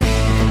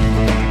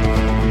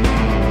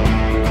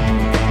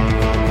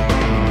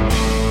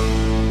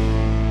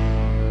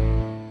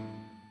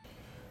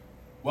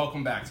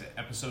Welcome back to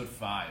episode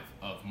 5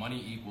 of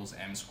Money Equals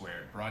M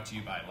Squared, brought to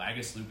you by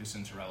Lagus, Lucas,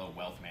 and Torello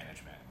Wealth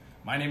Management.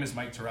 My name is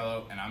Mike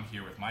Torello, and I'm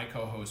here with my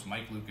co-host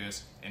Mike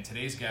Lucas, and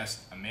today's guest,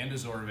 Amanda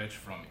Zorovich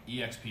from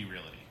EXP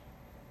Realty.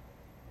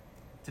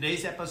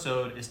 Today's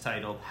episode is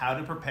titled, How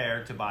to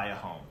Prepare to Buy a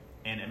Home,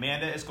 and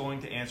Amanda is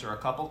going to answer a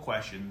couple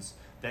questions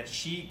that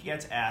she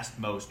gets asked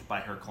most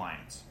by her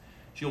clients.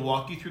 She'll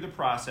walk you through the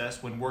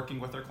process when working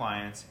with her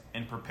clients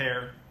and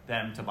prepare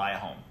them to buy a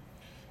home.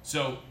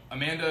 So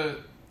Amanda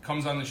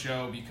comes on the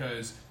show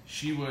because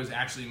she was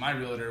actually my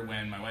realtor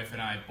when my wife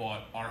and I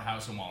bought our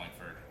house in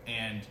Wallingford.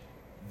 And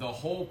the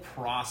whole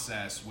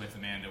process with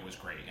Amanda was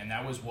great. And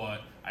that was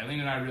what Eileen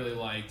and I really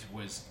liked,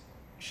 was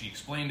she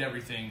explained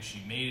everything,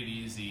 she made it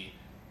easy,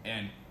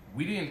 and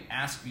we didn't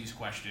ask these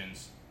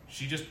questions.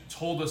 She just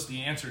told us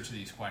the answer to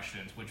these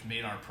questions, which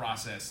made our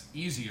process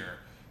easier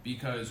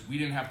because we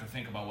didn't have to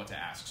think about what to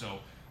ask. So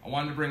I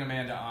wanted to bring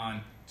Amanda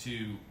on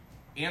to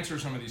answer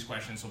some of these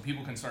questions so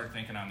people can start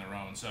thinking on their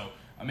own. So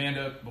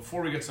Amanda,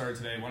 before we get started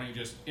today, why don't you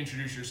just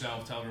introduce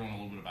yourself, tell everyone a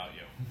little bit about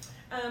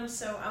you.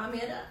 So I'm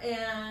Amanda,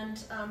 and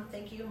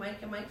thank you,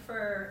 Mike and Mike,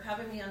 for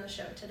having me on the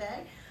show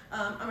today.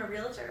 I'm a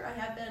realtor. I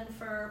have been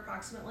for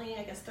approximately,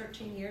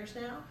 13 years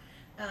now.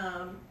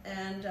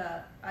 And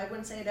I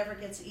wouldn't say it ever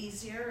gets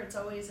easier. It's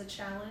always a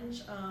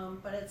challenge,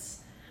 but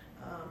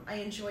I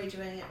enjoy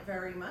doing it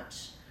very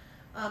much.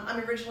 I'm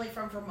originally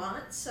from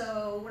Vermont,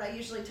 so what I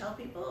usually tell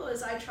people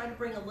is I try to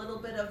bring a little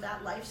bit of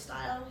that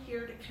lifestyle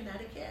here to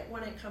Connecticut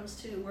when it comes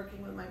to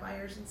working with my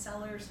buyers and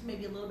sellers,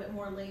 maybe a little bit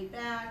more laid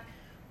back,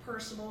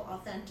 personal,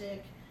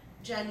 authentic,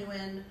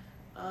 genuine,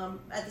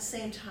 at the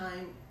same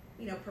time,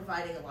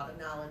 providing a lot of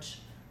knowledge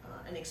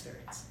and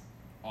experience.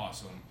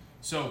 Awesome.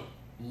 So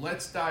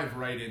let's dive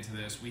right into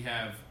this. We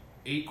have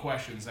 8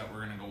 questions that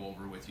we're going to go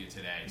over with you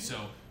today. So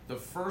the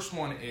first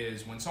one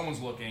is, when someone's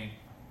looking,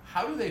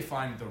 how do they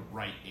find the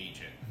right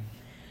agent?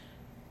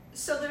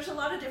 So there's a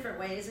lot of different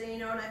ways, and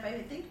and if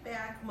I think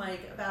back,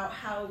 Mike, about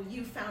how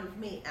you found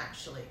me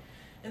actually,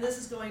 and this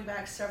is going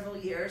back several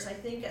years, I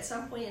think at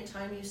some point in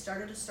time you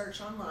started to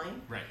search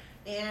online. Right.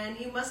 And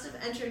you must have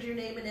entered your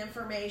name and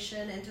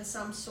information into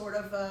some sort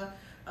of a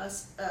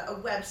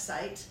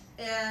website,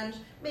 and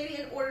maybe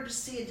in order to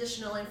see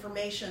additional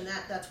information,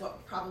 that's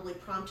what probably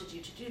prompted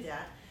you to do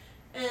that.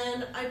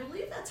 And I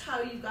believe that's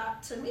how you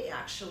got to me,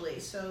 actually.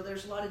 So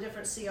there's a lot of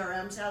different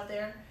CRMs out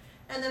there,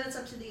 and then it's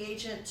up to the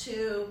agent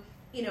to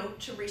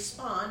to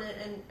respond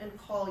and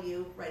call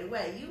you right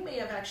away. You may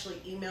have actually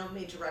emailed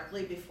me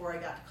directly before I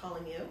got to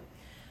calling you.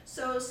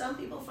 So some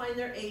people find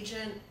their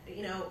agent,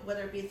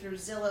 whether it be through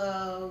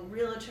Zillow,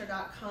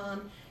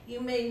 realtor.com.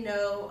 You may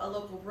know a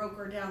local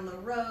broker down the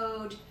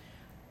road.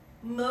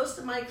 Most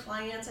of my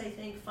clients, I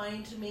think,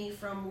 find me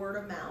from word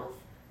of mouth,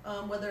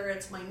 whether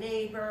it's my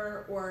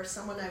neighbor or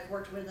someone I've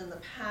worked with in the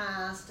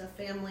past, a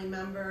family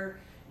member.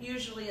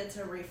 Usually it's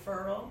a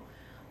referral.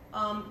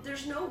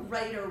 There's no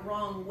right or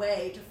wrong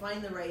way to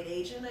find the right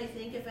agent. I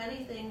think if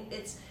anything,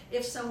 it's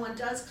if someone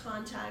does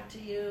contact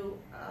you,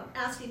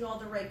 asking all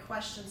the right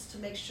questions to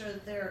make sure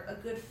that they're a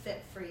good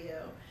fit for you.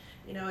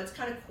 It's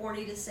kind of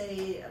corny to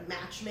say a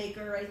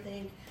matchmaker, I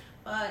think,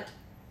 but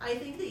I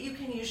think that you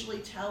can usually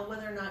tell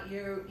whether or not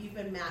you've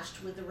been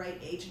matched with the right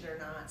agent or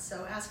not.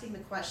 So asking the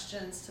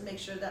questions to make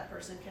sure that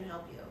person can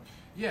help you.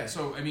 Yeah,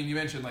 so you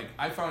mentioned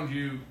I found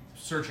you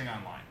searching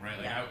online, right?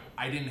 Yeah.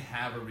 I didn't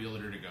have a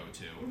realtor to go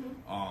to.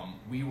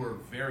 Mm-hmm. We were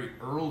very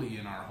early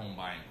in our home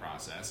buying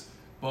process,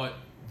 but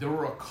there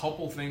were a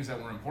couple things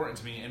that were important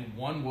to me, and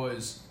one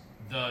was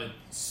the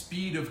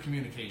speed of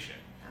communication.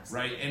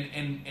 Absolutely. Right?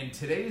 And in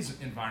today's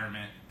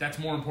environment, that's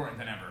more important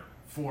than ever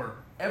for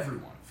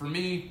everyone. For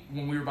me,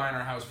 when we were buying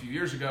our house a few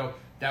years ago,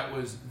 that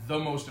was the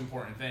most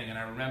important thing. And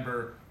I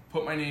remember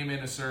put my name in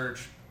a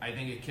search. I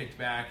think it kicked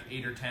back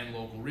 8 or 10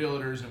 local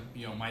realtors,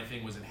 and my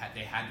thing was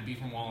they had to be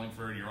from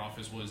Wallingford. Your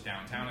office was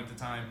downtown at the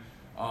time.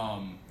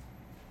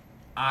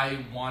 I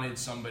wanted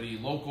somebody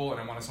local, and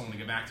I wanted someone to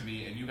get back to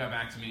me, and you got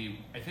back to me,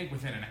 I think,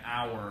 within an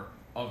hour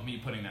of me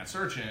putting that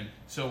search in.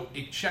 So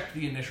it checked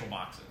the initial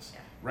boxes. Yeah.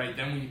 Right?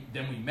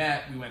 Then we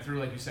met, we went through,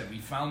 like you said, we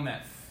found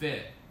that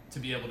fit to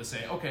be able to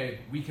say, okay,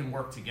 we can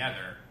work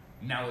together.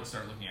 Now let's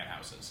start looking at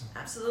houses.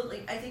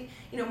 Absolutely. I think,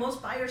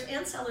 most buyers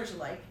and sellers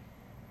alike,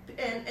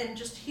 and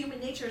just human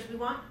nature is we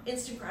want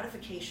instant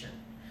gratification.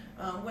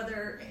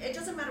 Whether, it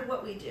doesn't matter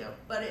what we do,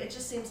 but it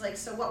just seems like,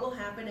 so what will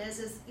happen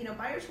is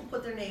buyers will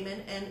put their name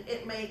in, and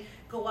it may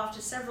go off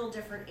to several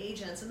different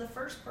agents, and the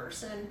first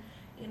person,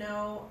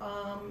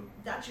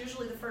 that's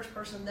usually the first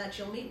person that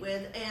you'll meet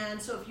with. And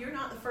so if you're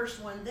not the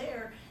first one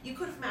there, you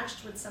could have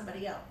matched with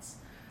somebody else.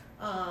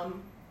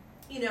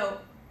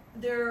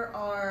 There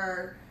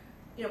are,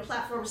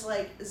 platforms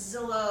like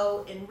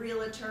Zillow and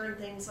Realtor and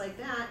things like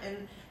that.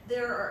 And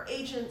there are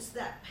agents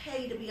that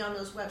pay to be on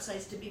those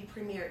websites to be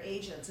premier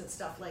agents and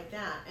stuff like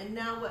that. And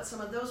now what some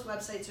of those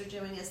websites are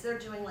doing is they're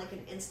doing like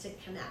an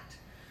instant connect,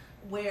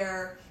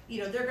 where,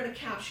 they're going to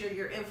capture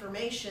your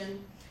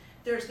information.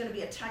 There's going to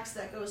be a text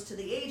that goes to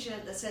the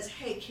agent that says,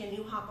 hey, can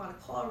you hop on a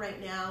call right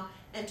now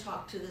and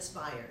talk to this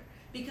buyer?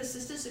 Because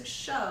statistics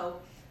show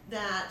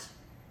that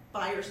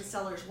buyers and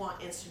sellers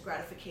want instant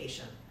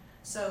gratification.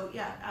 So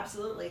yeah,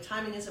 absolutely,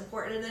 timing is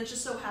important, and then it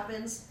just so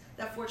happens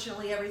that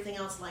fortunately everything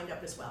else lined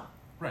up as well.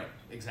 Right,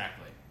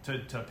 exactly.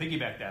 To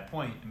piggyback that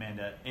point,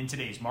 Amanda, in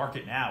today's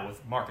market now,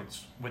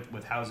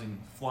 with housing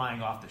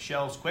flying off the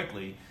shelves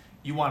quickly,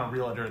 you want a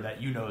realtor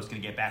that you know is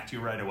going to get back to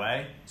you right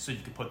away, so you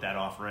can put that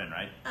offer in,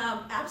 right?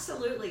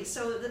 Absolutely.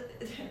 So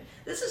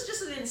this is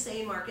just an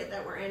insane market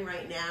that we're in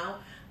right now.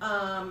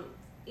 I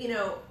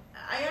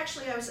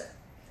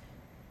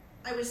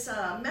was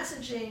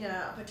messaging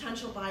a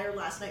potential buyer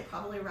last night,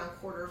 probably around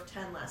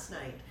 9:45 last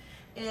night,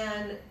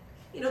 and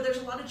there's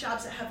a lot of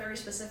jobs that have very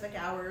specific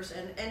hours,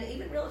 and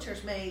even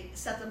realtors may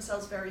set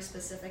themselves very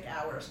specific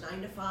hours,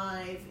 9 to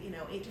 5,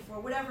 8 to 4,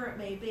 whatever it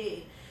may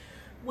be.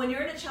 When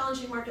you're in a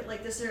challenging market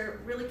like this, there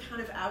really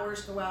kind of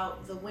hours go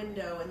out the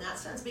window in that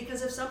sense,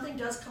 because if something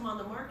does come on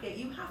the market,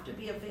 you have to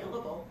be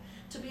available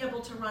to be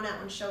able to run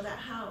out and show that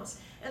house.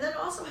 And that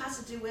also has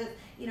to do with,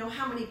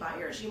 how many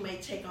buyers you may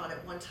take on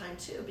at one time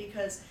too,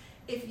 because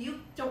if you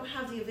don't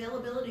have the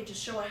availability to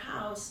show a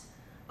house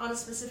on a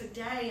specific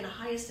day and a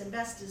highest and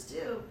best is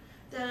due,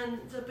 then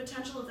the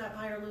potential of that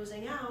buyer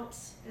losing out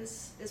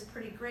is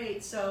pretty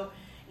great. So,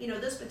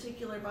 this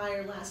particular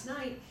buyer last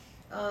night,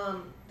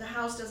 the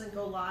house doesn't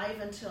go live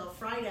until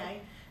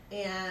Friday,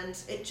 and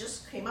it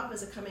just came up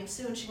as a coming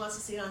soon. She wants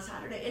to see it on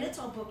Saturday, and it's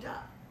all booked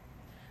up.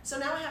 So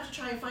now I have to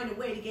try and find a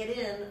way to get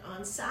in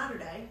on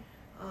Saturday,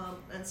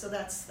 and so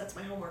that's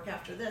my homework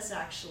after this,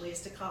 actually,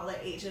 is to call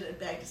that agent and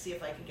beg to see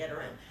if I can get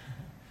her in.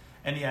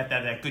 And you have to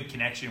have that good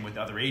connection with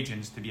other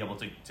agents to be able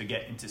to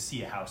get in to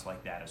see a house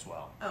like that as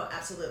well. Oh,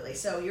 absolutely.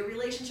 So your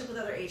relationship with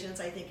other agents,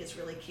 I think, is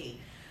really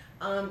key.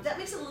 That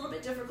makes it a little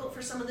bit difficult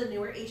for some of the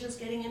newer agents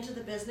getting into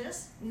the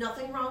business.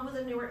 Nothing wrong with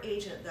a newer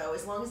agent, though,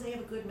 as long as they have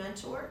a good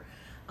mentor,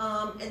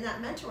 and that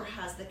mentor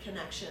has the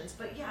connections.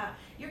 But yeah,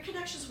 your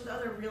connections with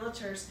other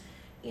realtors,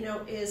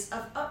 is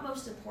of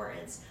utmost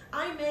importance.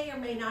 I may or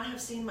may not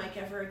have seen Mike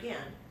ever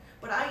again,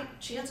 but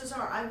chances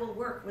are I will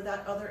work with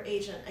that other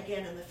agent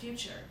again in the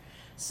future.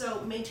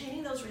 So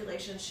maintaining those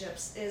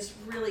relationships is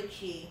really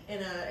key in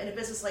a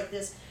business like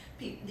this.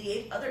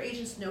 The other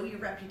agents know your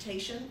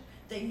reputation.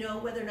 They know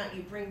whether or not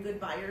you bring good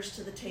buyers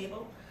to the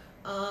table,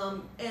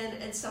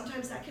 and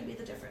sometimes that can be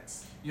the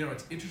difference.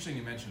 It's interesting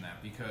you mention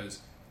that, because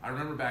I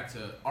remember back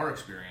to our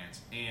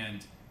experience,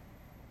 and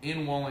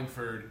in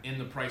Wallingford, in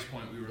the price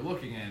point we were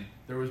looking in,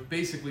 there was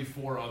basically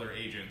 4 other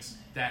agents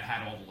that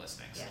had all the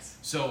listings. Yes.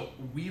 So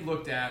we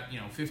looked at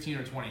 15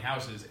 or 20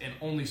 houses and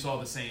only saw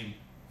the same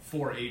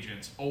 4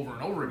 agents over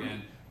and over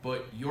again,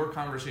 but your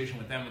conversation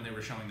with them when they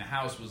were showing the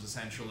house was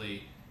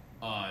essentially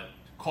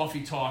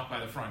coffee talk by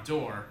the front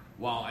door,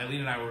 while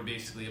Eileen and I were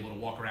basically able to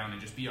walk around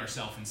and just be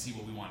ourselves and see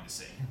what we wanted to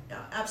see.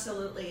 Yeah,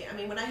 absolutely. I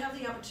mean, when I have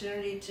the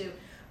opportunity to,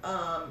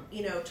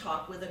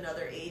 talk with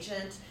another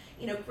agent,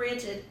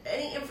 granted,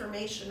 any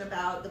information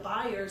about the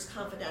buyer is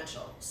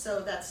confidential.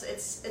 So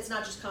it's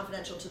not just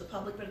confidential to the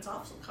public, but it's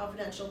also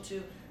confidential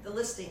to the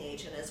listing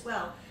agent as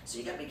well. So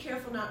you got to be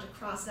careful not to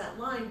cross that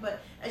line. But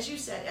as you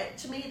said,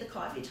 to me, the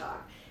coffee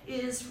talk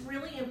is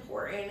really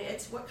important.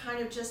 It's what kind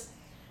of just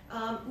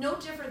no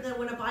different than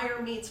when a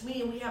buyer meets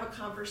me and we have a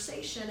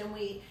conversation and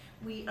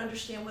we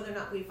understand whether or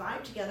not we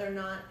vibe together or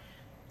not.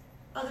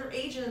 Other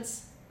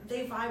agents,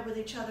 they vibe with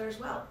each other as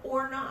well,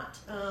 or not.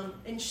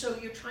 And so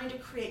you're trying to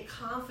create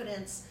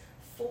confidence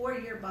for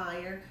your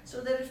buyer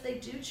so that if they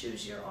do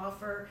choose your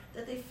offer,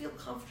 that they feel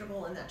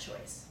comfortable in that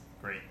choice.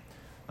 Great.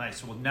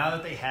 Nice. Well, now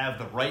that they have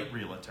the right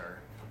realtor,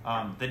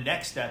 the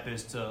next step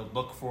is to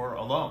look for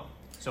a loan.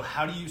 So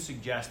how do you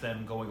suggest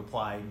them going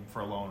applying for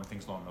a loan or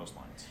things along those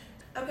lines?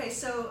 Okay,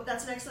 so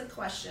that's an excellent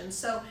question.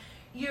 So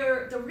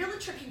the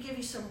realtor can give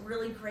you some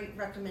really great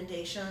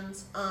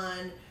recommendations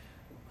on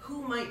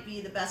who might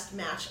be the best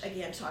match,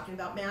 again, talking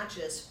about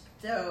matches,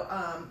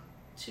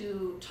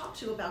 to talk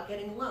to about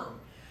getting a loan.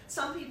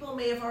 Some people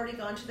may have already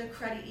gone to their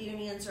credit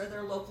unions or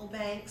their local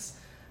banks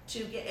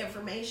to get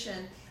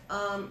information,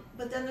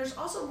 but then there's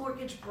also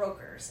mortgage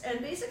brokers.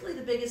 And basically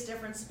the biggest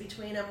difference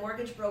between a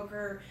mortgage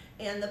broker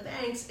and the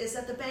banks is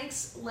that the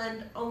banks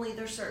lend only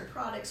their certain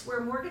products, where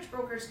a mortgage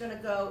broker is going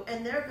to go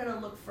and they're going to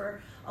look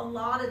for a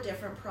lot of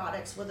different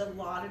products with a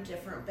lot of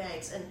different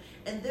banks,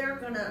 and they're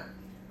going to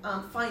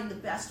find the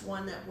best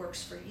one that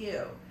works for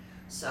you.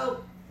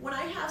 So when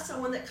I have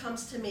someone that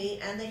comes to me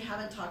and they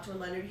haven't talked to a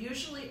lender,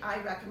 usually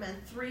I recommend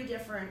 3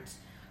 different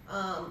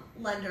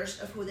lenders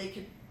of who they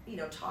could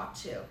talk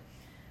to.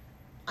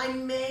 I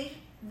may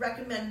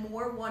recommend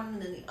more one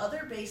than the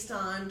other based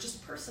on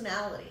just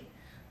personality.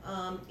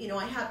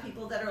 I have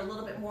people that are a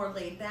little bit more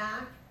laid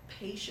back,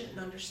 patient, and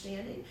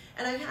understanding,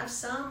 and I have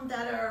some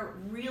that are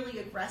really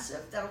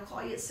aggressive that'll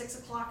call you at 6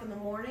 o'clock in the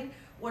morning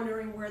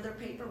wondering where their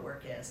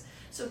paperwork is.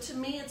 So to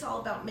me, it's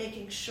all about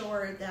making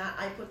sure that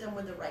I put them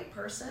with the right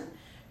person,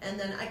 and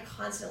then I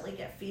constantly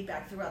get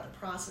feedback throughout the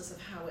process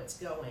of how it's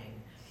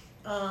going.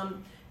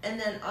 And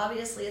then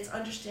obviously it's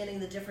understanding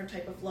the different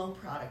type of loan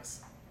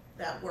products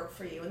that work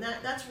for you, and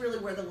that's really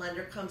where the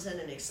lender comes in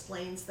and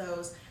explains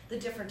the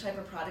different type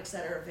of products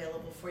that are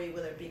available for you,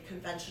 whether it be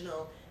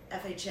conventional,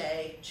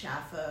 FHA,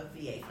 CHAFA,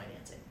 VA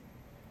financing.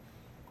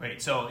 Right.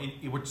 So,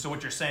 so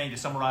what you're saying, to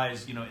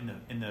summarize,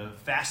 in the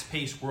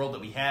fast-paced world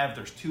that we have,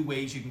 there's two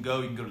ways you can go.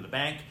 You can go to the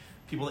bank.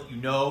 People that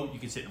you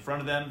can sit in front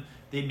of them.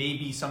 They may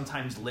be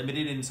sometimes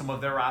limited in some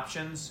of their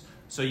options.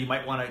 So you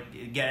might want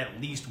to get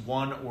at least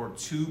one or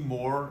two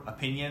more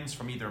opinions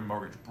from either a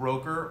mortgage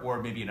broker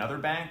or maybe another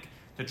bank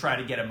to try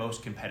to get a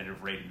most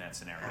competitive rate in that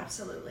scenario.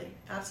 Absolutely.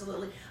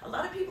 A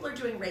lot of people are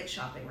doing rate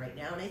shopping right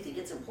now, and I think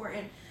it's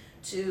important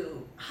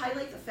to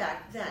highlight the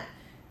fact that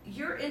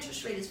your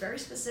interest rate is very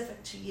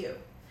specific to you.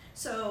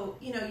 So,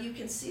 you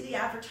can see the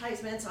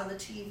advertisements on the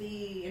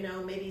TV,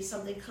 maybe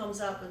something comes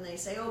up and they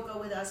say, oh, go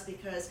with us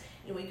because,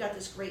 we've got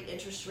this great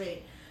interest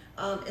rate.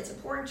 It's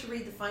important to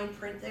read the fine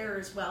print there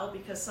as well,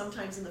 because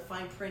sometimes in the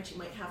fine print you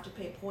might have to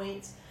pay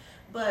points.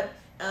 But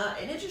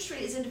an interest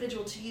rate is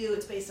individual to you.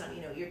 It's based on,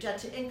 your debt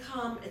to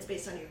income. It's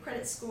based on your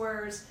credit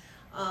scores.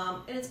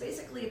 And it's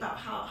basically about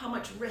how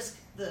much risk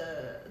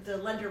the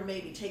lender may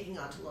be taking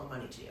on to loan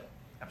money to you.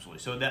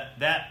 Absolutely. So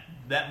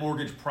that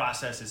mortgage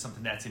process is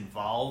something that's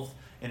involved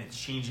and it's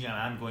changing on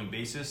an ongoing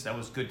basis. That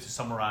was good to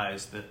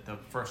summarize the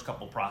first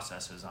couple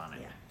processes on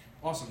it. Yeah.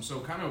 Awesome. So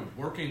kind of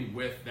working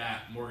with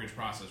that mortgage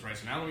process, right?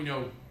 So now that we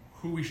know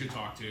who we should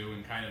talk to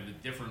and kind of the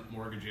different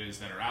mortgages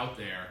that are out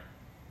there,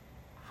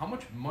 how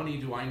much money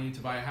do I need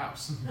to buy a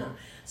house?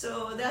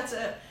 So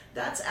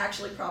that's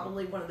actually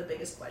probably one of the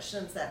biggest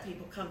questions that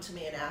people come to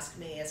me and ask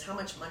me is, how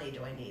much money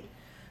do I need?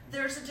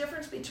 There's a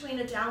difference between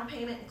a down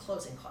payment and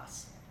closing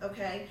costs,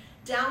 okay?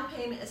 Down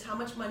payment is how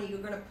much money you're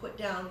going to put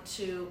down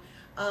to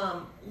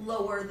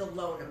lower the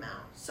loan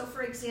amount. So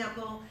for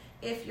example,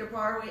 if you're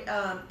borrowing,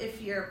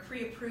 if you're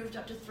pre-approved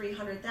up to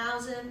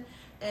 $300,000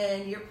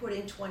 and you're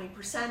putting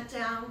 20%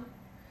 down,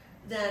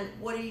 then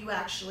what are you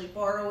actually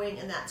borrowing?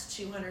 And that's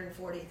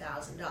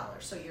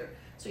 $240,000. So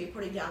you're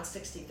putting down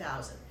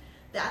 $60,000.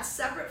 That's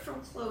separate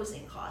from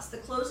closing costs. The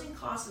closing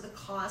costs are the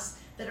costs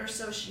that are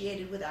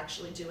associated with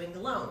actually doing the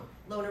loan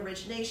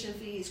origination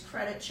fees,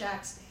 credit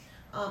checks,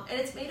 and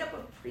it's made up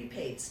of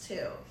prepaids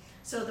too.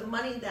 So the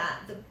money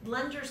that the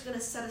lender's going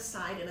to set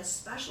aside in a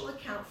special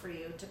account for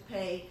you to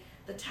pay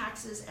the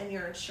taxes and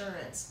your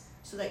insurance,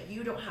 so that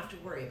you don't have to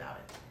worry about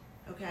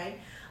it. Okay.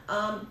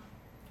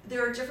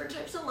 There are different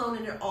types of loan,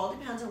 and it all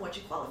depends on what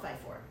you qualify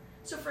for.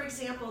 So for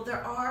example,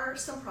 there are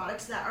some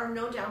products that are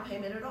no down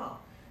payment at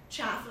all.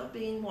 CHAFA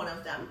being one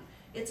of them.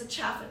 It's a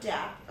CHAFA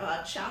DAP.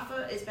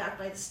 CHAFA is backed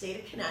by the state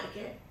of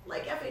Connecticut,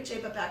 like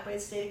FHA, but backed by the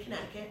state of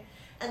Connecticut.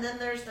 And then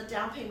there's the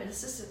Down Payment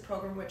Assistance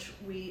Program, which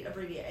we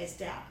abbreviate as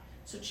DAP.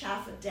 So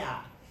CHAFA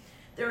DAP.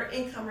 There are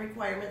income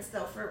requirements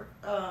though for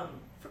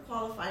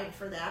qualifying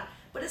for that.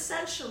 But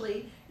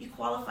essentially, you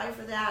qualify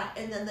for that,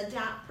 and then the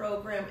DAP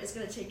program is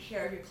going to take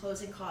care of your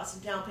closing costs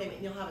and down payment,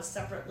 and you'll have a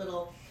separate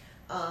little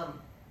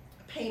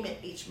payment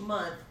each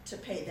month to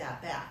pay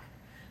that back.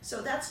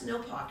 So that's no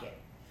pocket,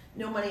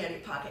 no money out of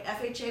your pocket.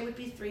 FHA would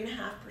be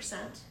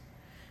 3.5%.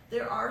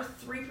 There are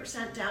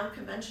 3% down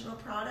conventional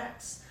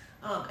products.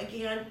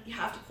 Again, you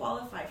have to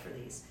qualify for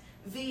these.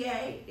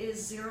 VA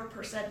is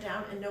 0%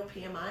 down and no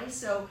PMI.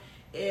 So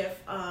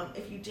if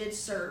you did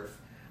serve,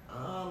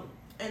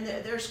 and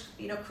there's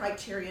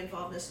criteria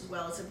involved in this as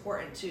well. It's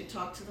important to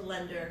talk to the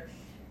lender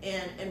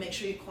and make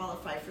sure you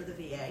qualify for the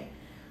VA.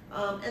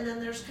 And then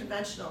there's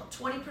conventional.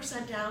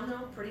 20% down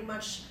though pretty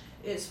much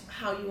is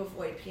how you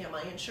avoid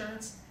PMI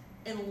insurance,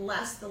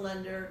 unless the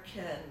lender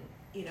can,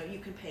 you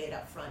can pay it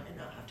up front and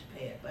not have to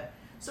pay it. But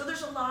so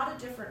there's a lot of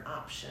different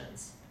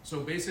options.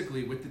 So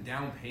basically with the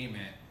down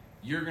payment,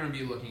 you're going to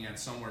be looking at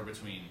somewhere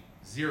between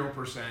 0%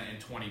 and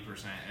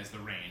 20% as the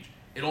range.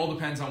 It all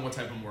depends on what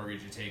type of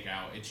mortgage you take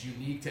out. It's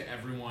unique to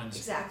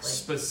everyone's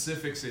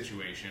specific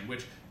situation,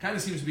 which kind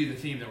of seems to be the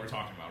theme that we're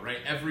talking about, right?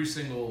 Every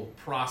single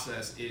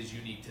process is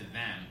unique to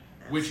them,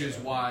 which is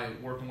why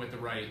working with the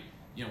right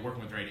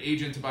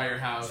agent to buy your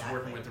house,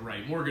 working with the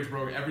right mortgage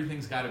broker,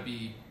 everything's got to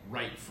be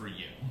right for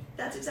you.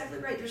 That's exactly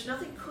right. There's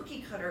nothing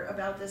cookie cutter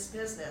about this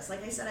business.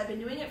 Like I said, I've been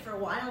doing it for a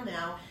while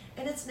now,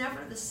 and it's never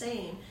the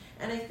same.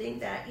 And I think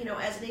that,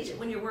 as an agent,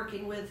 when you're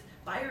working with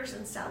buyers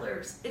and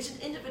sellers, it's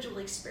an individual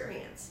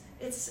experience.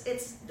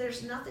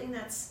 There's nothing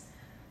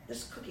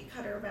there's cookie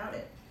cutter about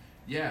it.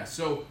 Yeah.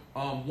 So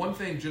one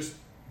thing just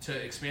to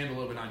expand a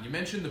little bit on, you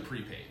mentioned the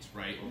prepaids,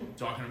 right? Mm-hmm.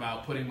 Talking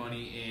about putting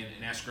money in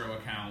an escrow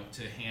account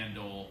to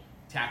handle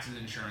taxes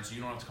and insurance, so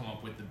you don't have to come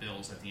up with the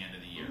bills at the end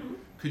of the year. Mm-hmm.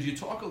 Could you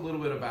talk a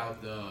little bit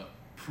about the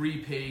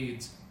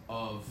prepaids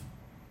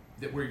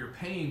where you're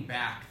paying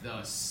back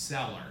the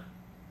seller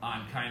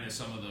on kind of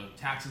some of the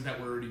taxes that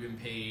were already been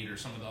paid, or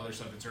some of the other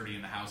stuff that's already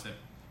in the house, that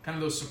kind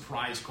of those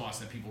surprise costs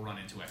that people run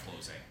into at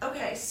closing?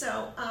 Okay,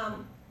 so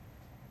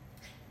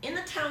in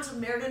the towns of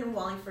Meriden and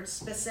Wallingford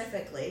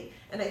specifically,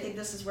 and I think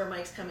this is where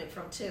Mike's coming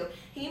from too,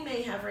 he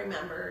may have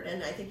remembered,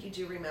 and I think you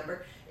do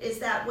remember, is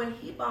that when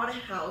he bought a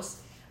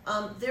house,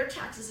 their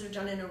taxes are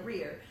done in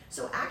arrear.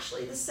 So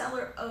actually the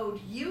seller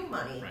owed you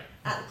money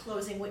at the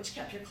closing, which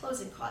kept your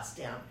closing costs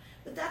down.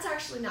 But that's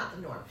actually not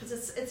the norm, because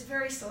it's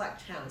very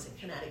select towns in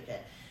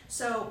Connecticut.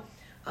 So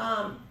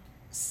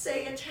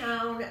say a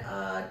town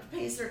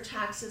pays their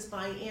taxes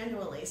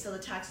biannually, so the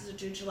taxes are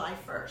due July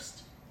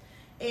 1st.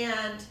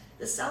 and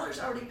the seller's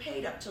already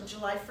paid up till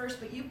July 1st,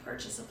 but you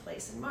purchase a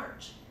place in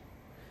March.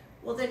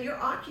 Well, then you're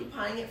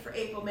occupying it for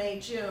April, May,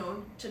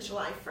 June to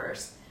July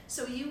 1st.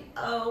 So you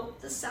owe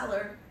the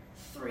seller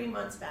 3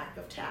 months back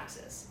of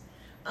taxes.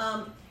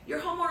 Your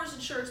homeowner's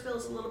insurance bill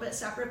is a little bit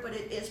separate, but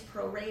it is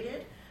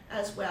prorated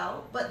as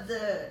well. But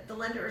the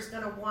lender is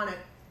going to want to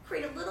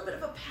create a little bit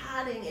of a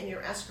padding in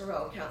your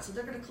escrow account. So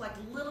they're going to collect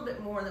a little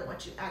bit more than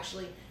what you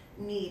actually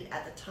need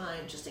at the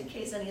time, just in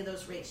case any of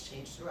those rates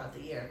change throughout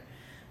the year.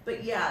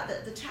 But yeah,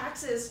 the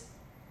taxes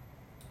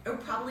are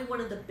probably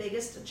one of the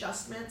biggest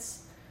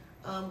adjustments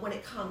when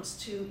it comes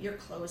to your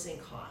closing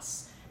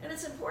costs. And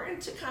it's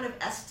important to kind of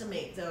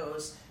estimate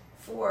those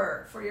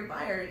for your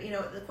buyer. You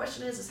know, the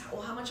question is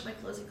how much are my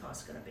closing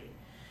costs going to be?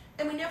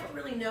 And we never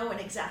really know an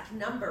exact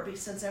number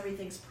since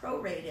everything's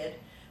prorated,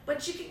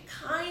 but you can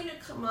kind of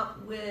come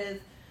up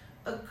with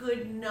a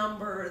good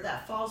number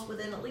that falls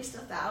within at least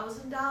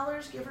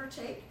 $1,000, give or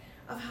take,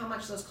 of how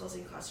much those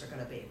closing costs are going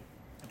to be.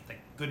 Like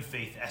good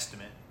faith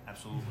estimate,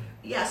 absolutely.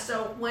 Yeah.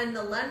 So when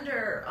the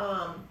lender,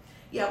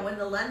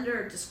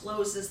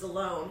 discloses the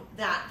loan,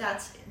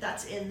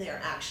 that's in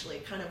there actually,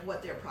 kind of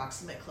what their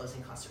approximate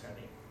closing costs are going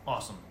to be.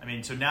 Awesome. I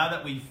mean, so now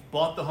that we've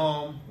bought the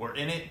home, we're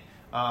in it,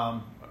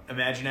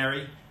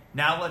 imaginary.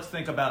 Now let's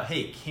think about,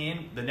 hey,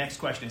 the next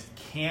question is,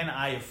 can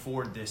I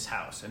afford this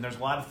house? And there's a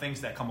lot of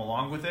things that come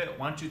along with it.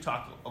 Why don't you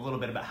talk a little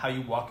bit about how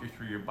you walk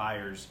through your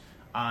buyers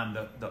on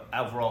the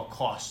overall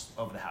cost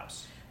of the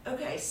house?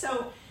 Okay,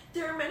 so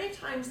there are many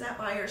times that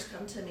buyers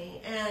come to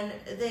me and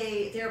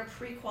they're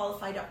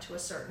pre-qualified up to a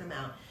certain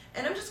amount.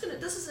 And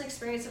this is an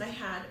experience that I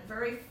had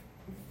very,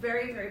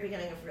 very, very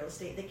beginning of real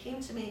estate. They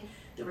came to me,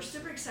 they were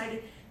super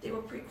excited, they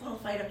were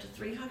pre-qualified up to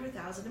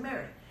 $300,000 in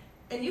Meriden.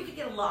 And you could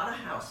get a lot of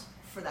house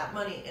for that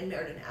money in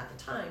Meriden at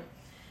the time.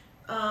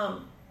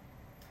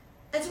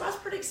 And so I was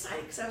pretty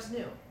excited because I was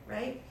new,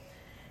 right?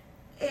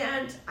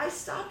 And I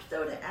stopped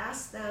though to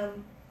ask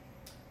them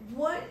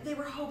what they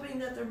were hoping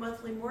that their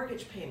monthly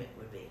mortgage payment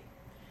would be.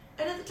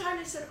 And at the time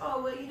they said,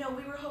 oh, well,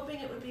 we were hoping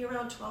it would be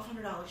around $1,200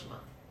 a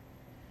month.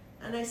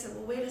 And I said,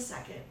 well, wait a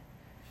second.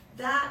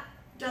 That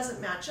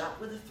doesn't match up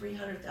with a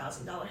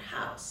 $300,000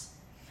 house.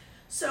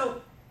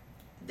 So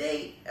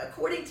they,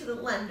 according to the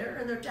lender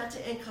and their debt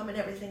to income and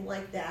everything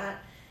like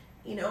that,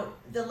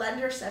 the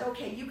lender said,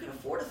 okay, you can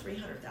afford a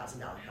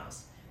 $300,000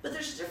 house, but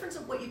there's a difference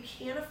of what you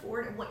can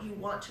afford and what you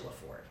want to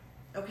afford,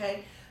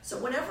 okay? So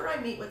whenever I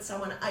meet with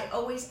someone, I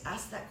always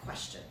ask that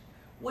question.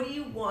 What do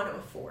you want to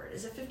afford?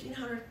 Is it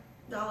 $1,500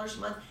 a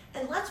month?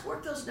 And let's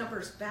work those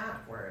numbers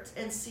backwards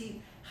and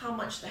see how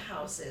much the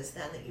house is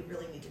then that you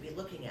really need to be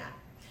looking at.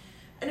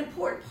 An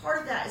important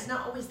part of that is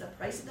not always the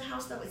price of the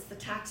house, though, it's the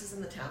taxes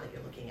in the town that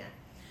you're looking at.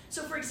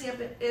 So for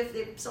example,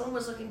 if someone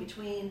was looking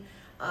between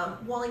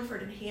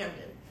Wallingford and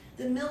Hamden,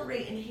 the mill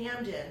rate in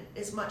Hamden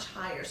is much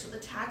higher, so the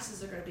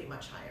taxes are going to be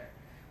much higher,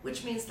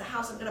 which means the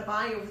house I'm going to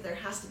buy over there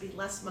has to be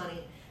less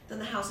money than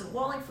the house in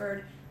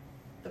Wallingford.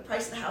 The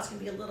price of the house can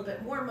be a little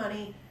bit more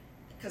money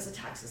because the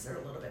taxes are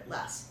a little bit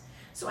less.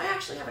 So I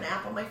actually have an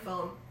app on my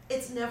phone.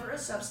 It's never a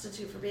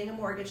substitute for being a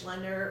mortgage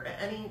lender in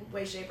any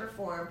way, shape, or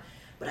form,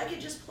 but I could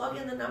just plug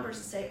in the numbers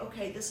and say,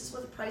 okay, this is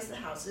what the price of the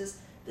house is,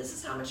 this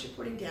is how much you're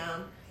putting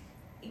down.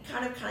 You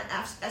kind of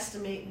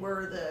estimate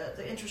where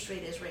the interest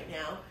rate is right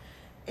now.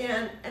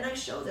 And I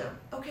show them,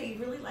 okay, you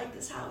really like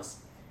this house?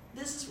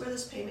 This is where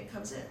this payment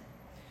comes in.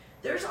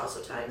 There's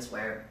also times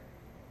where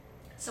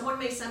someone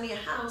may send me a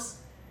house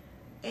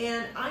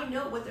and I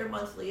know what their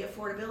monthly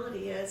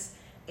affordability is,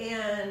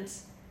 and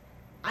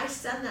I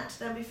send that to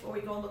them before we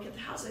go and look at the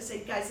house. I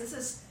say, guys,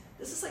 this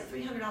is like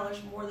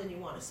 $300 more than you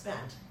want to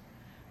spend.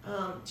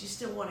 Do you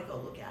still want to go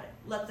look at it?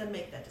 Let them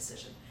make that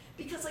decision.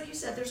 Because like you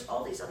said, there's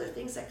all these other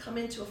things that come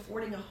into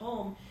affording a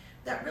home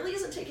that really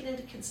isn't taken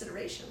into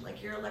consideration,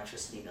 like your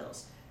electricity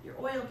bills, your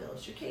oil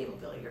bills, your cable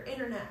bill, your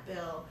internet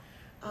bill,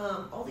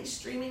 all these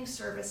streaming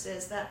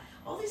services,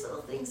 all these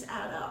little things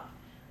add up.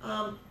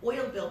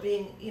 Oil bill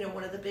being,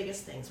 one of the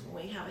biggest things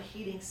when we have a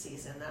heating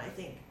season that I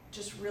think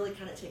just really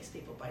kind of takes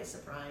people by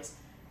surprise.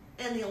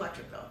 And the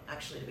electric bill,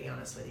 actually, to be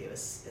honest with you,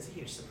 is a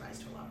huge surprise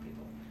to a lot of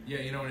people. Yeah,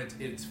 and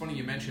it's funny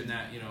you mentioned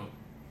that,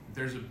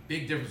 there's a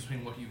big difference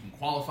between what you can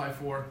qualify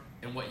for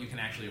and what you can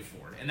actually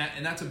afford.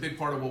 And that's a big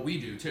part of what we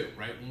do too,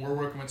 right? When we're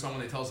working with someone,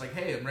 they tell us like,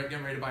 hey, I'm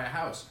getting ready to buy a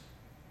house.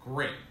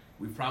 Great.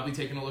 We've probably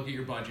taken a look at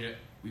your budget.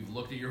 We've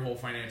looked at your whole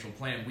financial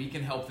plan. We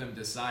can help them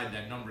decide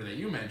that number that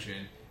you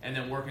mentioned, and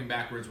then working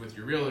backwards with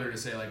your realtor to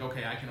say like,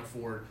 okay, I can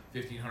afford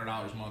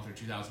 $1,500 a month or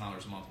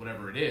 $2,000 a month,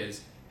 whatever it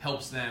is,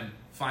 helps them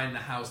find the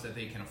house that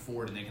they can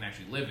afford and they can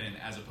actually live in,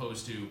 as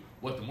opposed to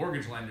what the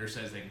mortgage lender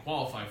says they can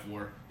qualify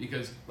for.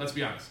 Because let's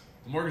be honest,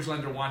 the mortgage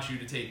lender wants you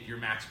to take your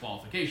max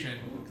qualification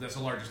because that's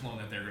the largest loan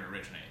that they're going to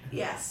originate.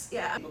 Yes,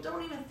 yeah. People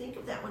don't even think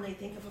of that when they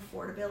think of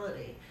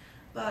affordability.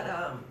 But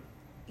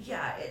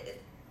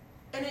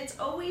and it's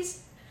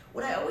always,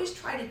 what I always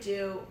try to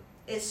do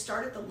is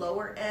start at the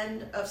lower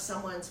end of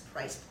someone's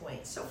price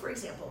point. So for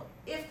example,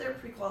 if they're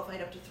pre-qualified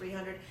up to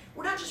 $300,000,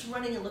 we're not just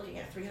running and looking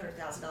at $300,000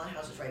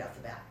 houses right off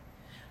the bat.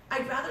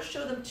 I'd rather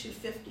show them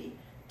 $250,000,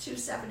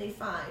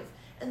 $275,000,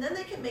 and then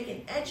they can make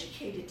an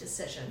educated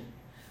decision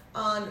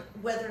on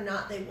whether or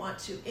not they want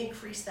to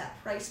increase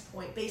that price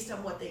point based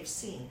on what they've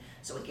seen.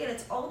 So again,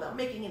 it's all about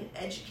making an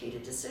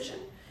educated decision,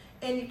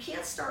 and you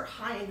can't start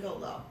high and go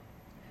low,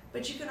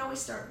 but you can always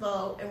start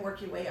low and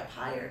work your way up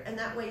higher, and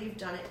that way you've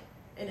done it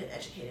in an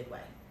educated way.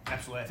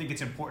 Absolutely. I think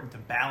it's important to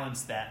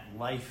balance that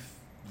life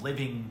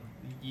living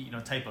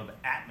type of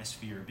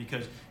atmosphere,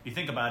 because if you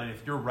think about it,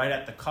 if you're right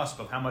at the cusp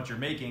of how much you're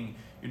making,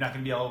 you're not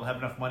going to be able to have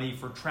enough money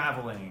for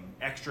traveling,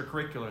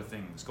 extracurricular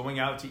things, going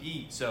out to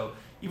eat. So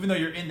even though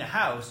you're in the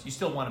house, you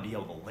still want to be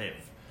able to live.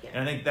 Yeah.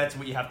 And I think that's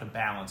what you have to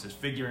balance, is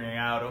figuring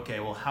out,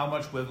 okay, well, how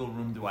much wiggle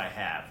room do I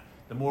have?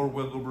 The more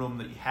wiggle room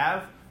that you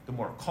have, the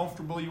more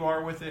comfortable you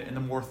are with it, and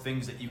the more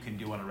things that you can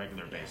do on a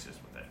regular basis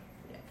with it.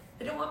 Yeah.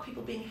 I don't want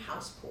people being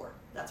house poor.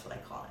 That's what I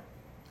call it.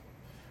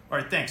 All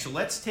right, thanks. So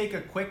let's take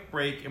a quick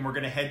break, and we're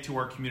going to head to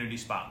our community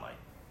spotlight.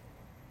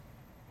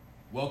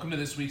 Welcome to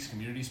this week's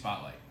Community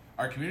Spotlight.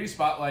 Our Community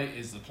Spotlight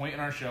is the point in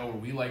our show where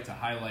we like to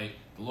highlight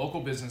the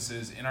local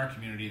businesses in our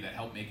community that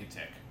help make it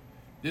tick.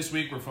 This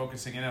week, we're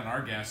focusing in on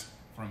our guest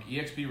from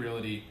EXP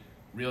Realty,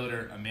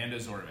 Realtor Amanda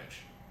Zorovich.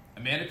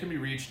 Amanda can be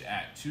reached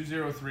at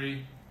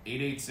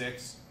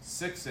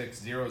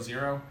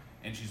 203-886-6600,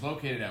 and she's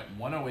located at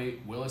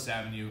 108 Willis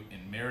Avenue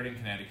in Meriden,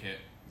 Connecticut,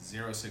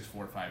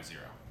 06450.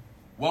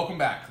 Welcome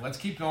back. Let's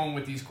keep going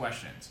with these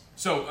questions.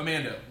 So,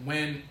 Amanda,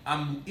 when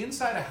I'm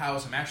inside a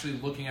house, I'm actually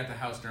looking at the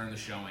house during the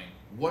showing,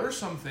 what are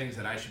some things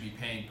that I should be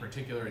paying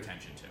particular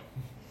attention to?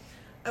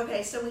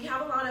 Okay, so we have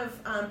a lot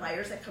of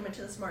buyers that come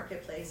into this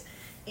marketplace,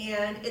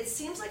 and it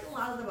seems like a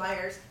lot of the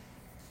buyers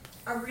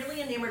are really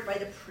enamored by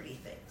the pretty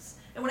things.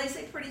 And when I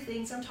say pretty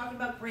things, I'm talking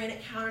about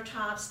granite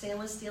countertops,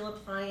 stainless steel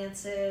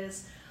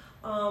appliances,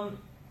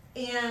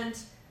 and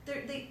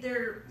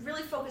they're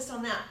really focused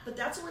on that. But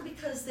that's only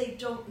because they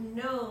don't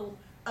know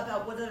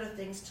about what other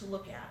things to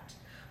look at.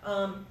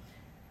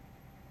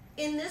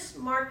 In this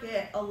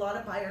market, a lot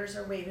of buyers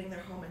are waiving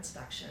their home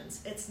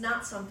inspections. It's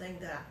not something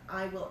that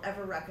I will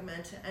ever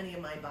recommend to any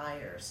of my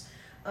buyers.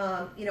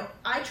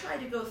 I try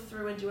to go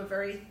through and do a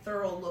very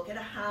thorough look at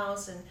a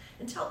house and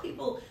tell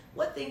people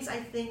what things I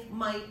think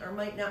might or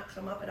might not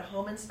come up at a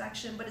home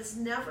inspection, but it's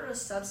never a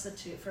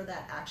substitute for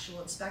that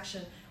actual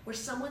inspection where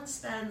someone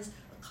spends a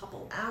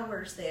couple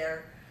hours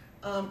there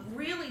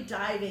really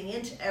diving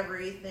into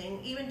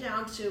everything, even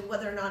down to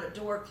whether or not a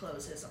door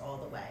closes all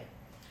the way.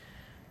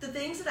 The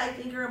things that I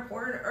think are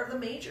important are the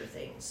major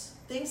things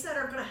that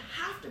are going to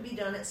have to be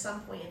done at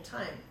some point in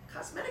time.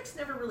 Cosmetics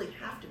never really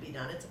have to be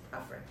done, it's a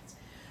preference.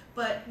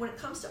 But when it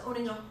comes to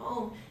owning a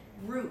home,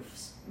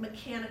 roofs,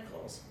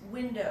 mechanicals,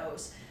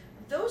 windows,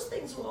 those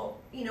things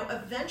will,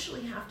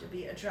 eventually have to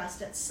be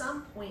addressed at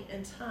some point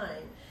in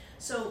time.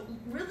 So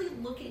really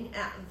looking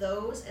at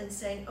those and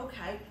saying,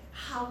 okay,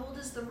 how old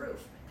is the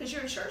roof? Because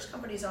your insurance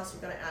company is also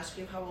going to ask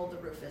you how old the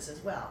roof is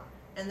as well.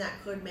 And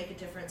that could make a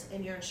difference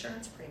in your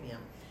insurance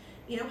premium.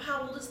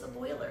 How old is the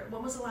boiler?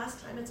 When was the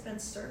last time it's been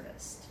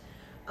serviced?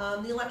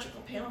 The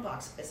electrical panel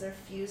box, is there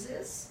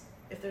fuses?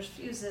 If there's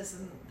fuses,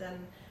 then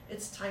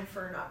it's time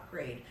for an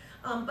upgrade.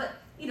 But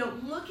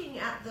looking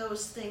at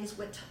those things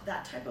with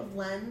that type of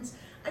lens,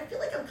 I feel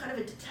like I'm kind of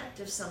a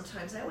detective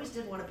sometimes. I always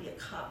did want to be a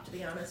cop, to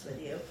be honest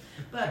with you.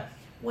 But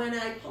when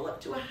I pull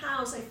up to a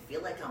house, I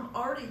feel like I'm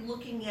already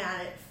looking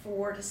at it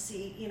to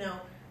see,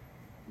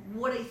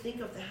 what I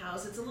think of the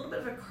house. It's a little bit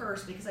of a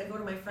curse because I go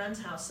to my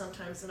friend's house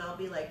sometimes and I'll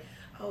be like,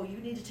 oh, you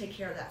need to take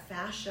care of that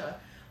fascia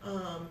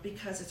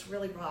because it's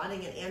really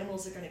rotting and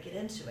animals are going to get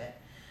into it.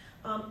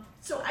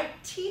 So I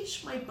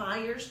teach my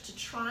buyers to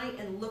try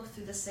and look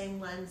through the same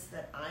lens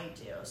that I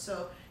do.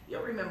 So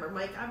you'll remember,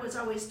 Mike, I was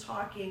always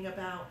talking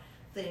about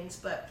things,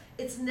 but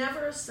it's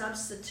never a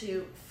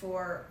substitute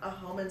for a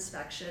home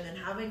inspection and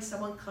having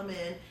someone come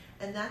in,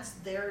 and that's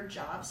their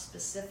job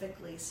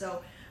specifically.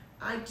 So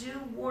I do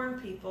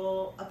warn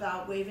people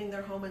about waiving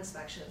their home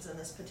inspections in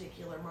this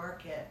particular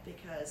market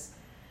because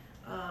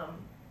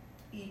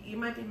you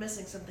might be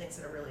missing some things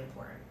that are really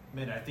important.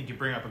 I think you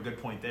bring up a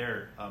good point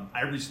there.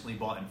 I recently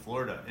bought in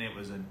Florida, and it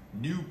was a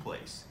new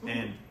place,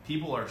 and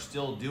people are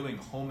still doing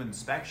home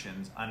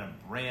inspections on a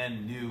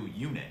brand new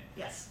unit.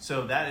 Yes.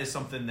 So that is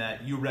something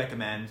that you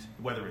recommend,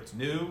 whether it's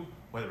new,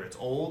 whether it's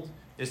old,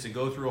 is to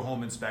go through a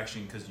home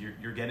inspection because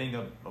you're getting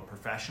a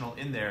professional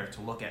in there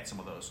to look at some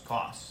of those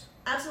costs.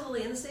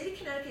 Absolutely. In the state of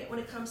Connecticut, when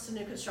it comes to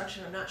new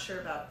construction, I'm not sure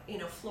about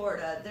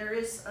Florida. There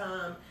is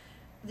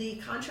the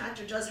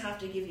contractor does have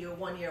to give you a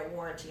 1-year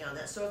warranty on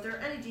that. So if there are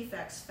any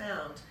defects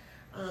found,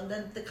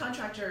 then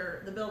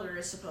the builder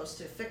is supposed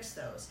to fix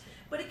those.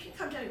 But it can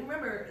come down,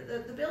 remember,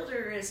 the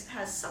builder has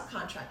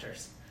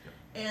subcontractors. Yep.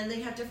 And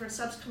they have different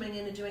subs coming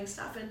in and doing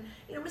stuff. And,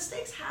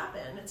 mistakes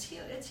happen. It's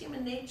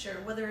human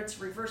nature, whether it's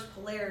reverse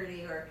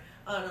polarity or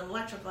an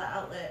electrical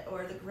outlet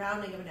or the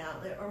grounding of an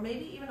outlet or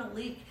maybe even a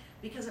leak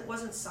because it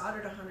wasn't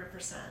soldered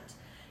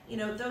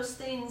 100%. Those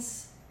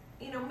things,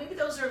 maybe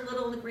those are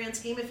little in the grand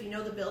scheme if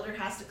the builder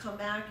has to come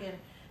back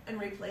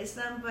and replace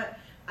them. But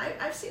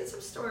I've seen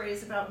some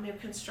stories about new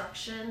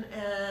construction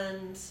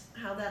and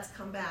how that's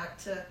come back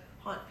to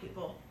haunt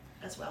people.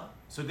 as well.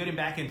 So getting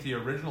back into the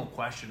original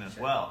question as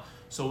Sure. well.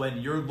 So when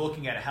you're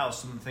looking at a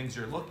house, some of the things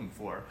you're looking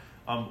for,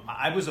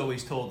 I was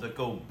always told to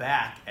go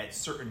back at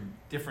certain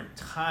different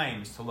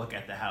times to look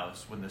at the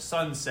house, when the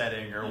sun's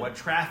setting or what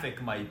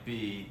traffic might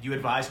be. Do you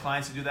advise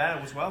clients to do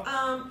that as well?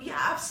 Yeah,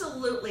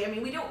 absolutely. I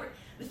mean, we don't.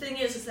 The thing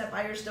is that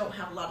buyers don't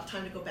have a lot of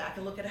time to go back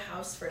and look at a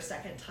house for a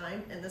second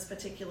time in this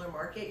particular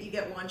market. You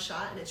get one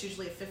shot, and it's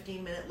usually a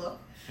 15-minute look.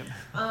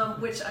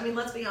 Which, I mean,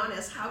 let's be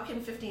honest. How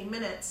can 15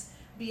 minutes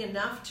be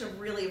enough to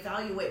really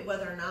evaluate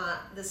whether or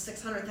not this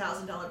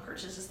 $600,000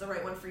 purchase is the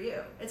right one for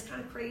you? It's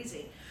kind of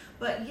crazy.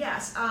 But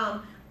yes,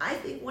 I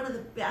think one of the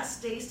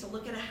best days to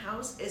look at a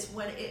house is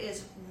when it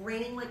is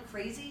raining like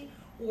crazy,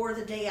 or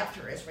the day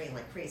after it's raining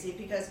like crazy,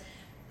 because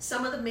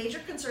some of the major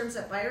concerns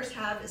that buyers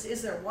have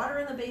is there water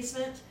in the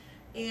basement,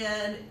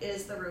 and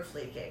is the roof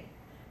leaking?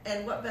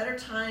 And what better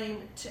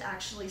time to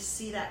actually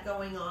see that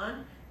going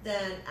on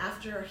than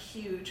after a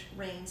huge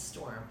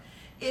rainstorm?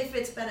 If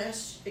it's been an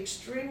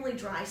extremely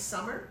dry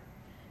summer,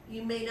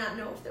 you may not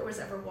know if there was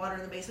ever water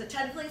in the basement.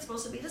 Technically, it's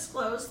supposed to be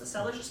disclosed. The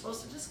sellers are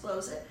supposed to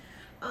disclose it.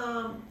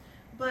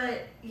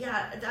 But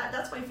yeah,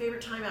 that's my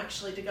favorite time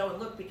actually to go and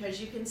look, because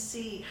you can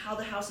see how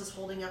the house is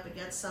holding up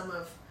against some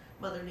of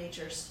Mother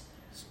Nature's.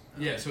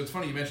 Yeah, so it's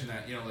funny you mentioned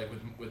that, like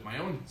with my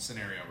own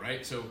scenario,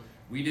 right? So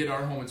we did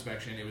our home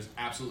inspection. It was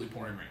absolutely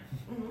pouring rain.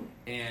 Mm-hmm.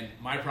 And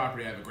my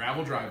property, I have a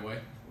gravel driveway.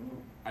 Mm-hmm.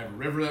 I have a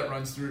river that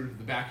runs through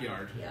the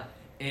backyard. Yeah.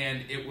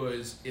 And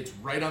it's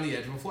right on the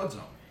edge of a flood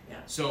zone. Yeah.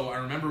 So I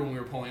remember when we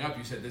were pulling up,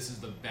 you said this is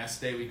the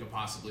best day we could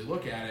possibly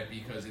look at it,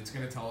 because it's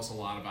going to tell us a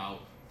lot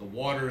about the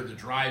water, the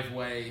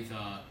driveway,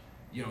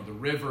 the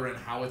river, and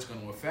how it's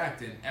going to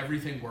affect. And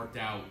everything worked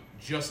out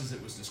just as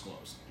it was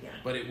disclosed. Yeah.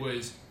 But it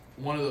was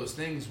one of those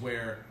things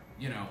where,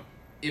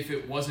 if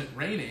it wasn't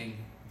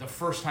raining, the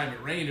first time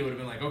it rained, it would have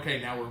been like,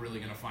 okay, now we're really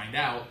going to find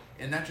out.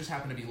 And that just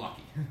happened to be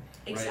lucky.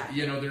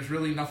 Exactly. Right? There's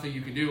really nothing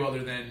you can do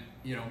other than,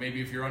 maybe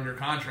if you're under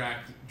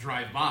contract,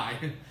 drive by,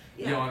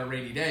 on a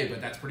rainy day,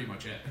 but that's pretty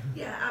much it.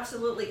 Yeah,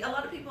 absolutely. A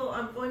lot of people,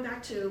 going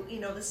back to,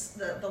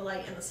 the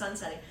light and the sun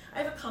setting, I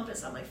have a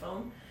compass on my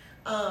phone,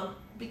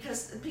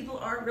 because people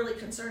are really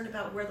concerned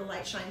about where the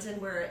light shines in,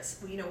 where it's,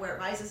 where it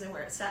rises and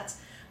where it sets.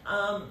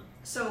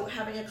 So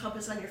having a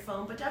compass on your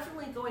phone, but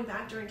definitely going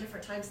back during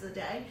different times of the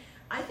day,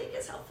 I think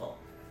is helpful.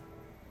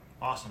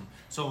 Awesome.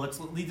 So let's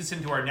lead this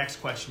into our next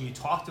question. You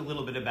talked a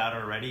little bit about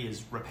it already,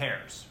 is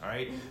repairs, all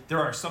right? Mm-hmm. There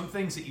are some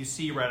things that you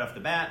see right off the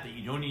bat that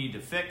you don't need to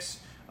fix.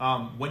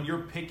 When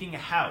you're picking a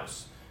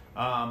house,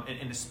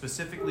 and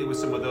specifically with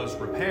some of those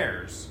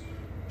repairs,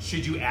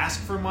 should you ask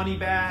for money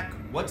back?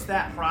 What's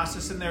that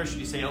process in there? Should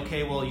you say,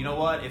 okay, well, you know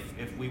what?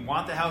 If we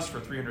want the house for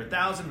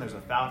 $300,000, there's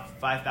a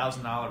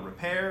 $5,000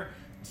 repair.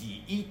 Do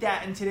you eat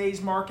that in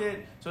today's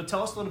market? So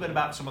tell us a little bit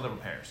about some of the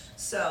repairs.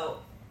 So,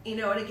 and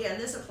again,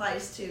 this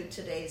applies to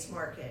today's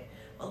market.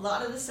 A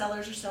lot of the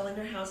sellers are selling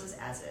their houses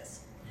as is.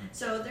 Mm-hmm.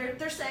 So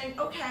they're saying,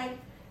 okay,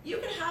 you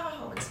can have a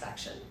home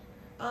inspection,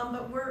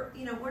 but we're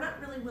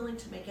not really willing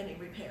to make any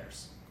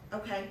repairs.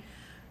 Okay,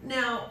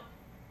 now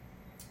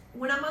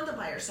when I'm on the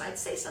buyer side,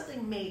 say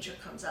something major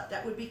comes up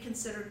that would be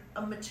considered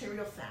a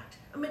material fact.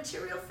 A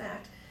material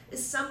fact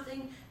is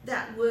something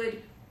that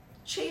would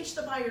change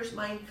the buyer's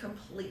mind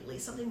completely.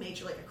 Something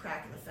major like a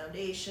crack in the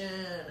foundation,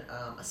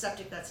 a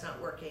septic that's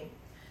not working.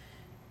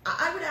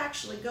 I would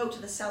actually go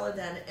to the seller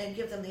then and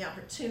give them the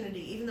opportunity,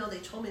 even though they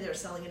told me they were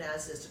selling it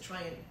as is, to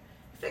try and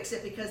fix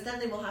it, because then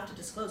they will have to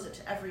disclose it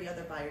to every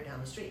other buyer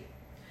down the street.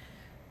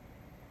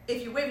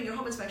 If you're waiving your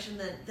home inspection,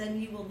 then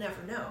you will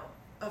never know,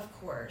 of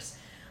course.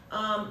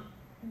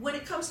 When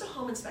it comes to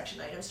home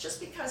inspection items, just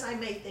because I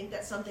may think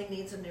that something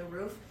needs a new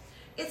roof,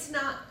 it's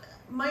not,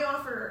 my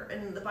offer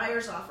and the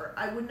buyer's offer,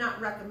 I would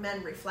not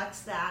recommend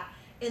reflects that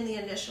in the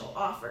initial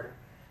offer,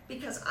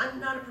 because I'm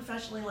not a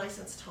professionally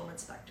licensed home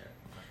inspector.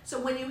 So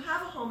when you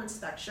have a home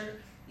inspection,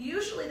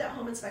 usually that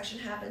home inspection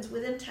happens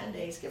within 10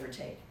 days, give or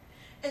take.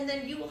 And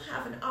then you will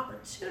have an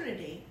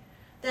opportunity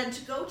then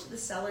to go to the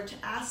seller to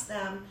ask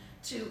them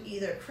to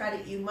either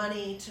credit you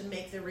money to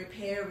make the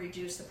repair,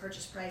 reduce the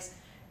purchase price,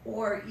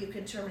 or you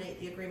can terminate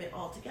the agreement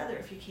altogether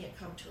if you can't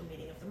come to a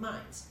meeting of the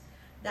minds.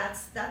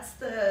 That's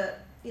the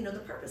the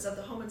purpose of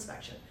the home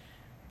inspection.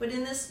 But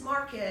in this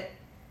market,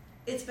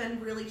 it's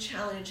been really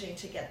challenging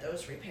to get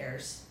those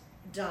repairs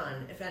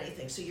done, if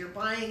anything. So you're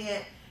buying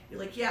it, you're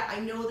like, yeah, I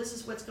know this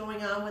is what's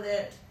going on with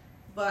it,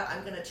 but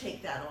I'm going to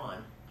take that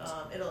on.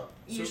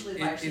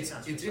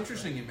 It's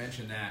interesting you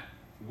mentioned that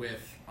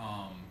with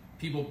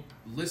people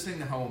listing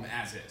the home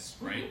as is,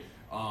 right?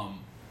 Mm-hmm.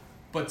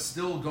 But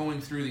still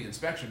going through the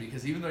inspection,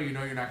 because even though you're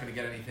not going to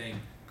get anything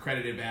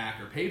credited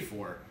back or paid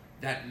for,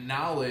 that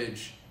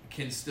knowledge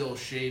can still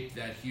shape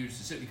that huge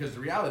decision. Because the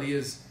reality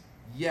is,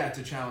 yeah, it's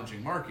a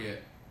challenging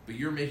market, but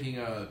you're making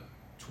a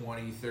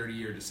 20,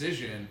 30-year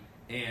decision,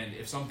 and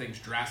if something's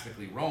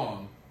drastically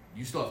wrong,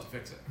 you still have to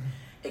fix it.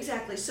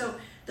 Exactly. So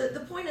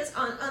the point is,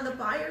 on the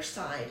buyer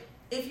side,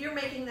 if you're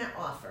making that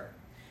offer,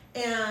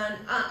 and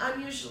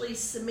I'm usually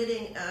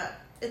submitting,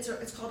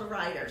 it's called a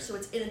rider, so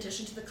it's in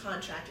addition to the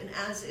contract, an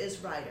as-is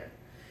rider.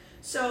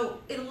 So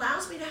it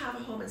allows me to have a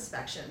home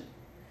inspection,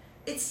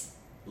 it's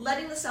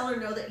letting the seller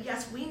know that,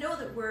 yes, we know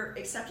that we're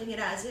accepting it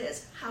as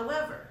is.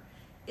 However,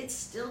 it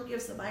still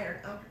gives the buyer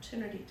an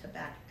opportunity to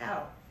back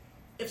out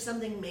if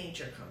something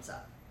major comes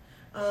up.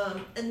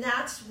 And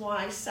that's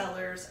why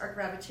sellers are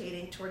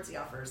gravitating towards the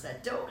offers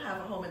that don't have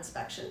a home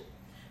inspection,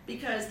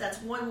 because that's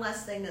one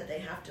less thing that they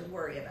have to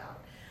worry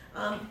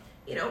about.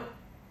 You know,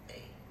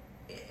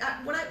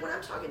 when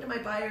I'm talking to my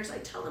buyers, I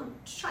tell them,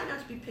 try not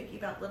to be picky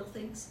about little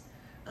things.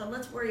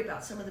 Let's worry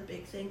about some of the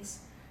big things,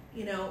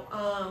 you know.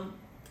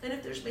 And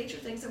if there's major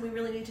things, then we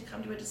really need to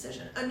come to a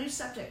decision. A new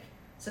septic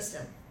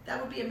system, that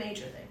would be a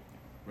major thing.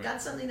 Right.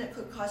 That's something that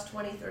could cost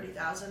 $20,000,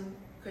 $30,000,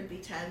 could be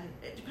 $10,000.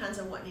 It depends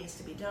on what needs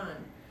to be done.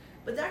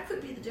 But that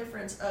could be the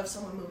difference of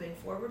someone moving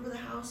forward with a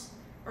house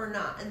or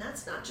not. And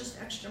that's not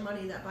just extra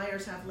money that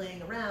buyers have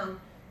laying around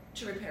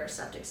to repair a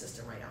septic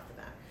system right off the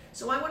bat.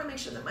 So I want to make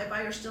sure that my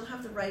buyers still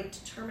have the right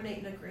to terminate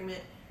an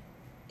agreement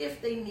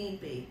if they need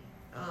be.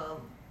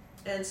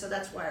 And so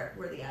that's where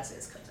the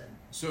as-is comes in.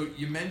 So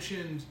you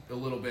mentioned a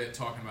little bit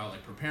talking about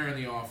like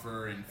preparing the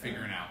offer and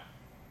figuring out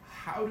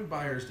how do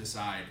buyers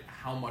decide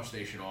how much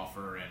they should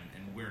offer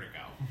and where to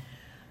go?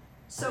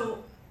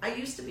 So I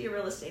used to be a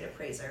real estate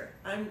appraiser.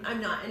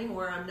 I'm not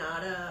anymore. I'm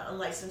not a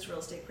licensed real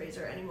estate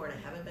appraiser anymore, and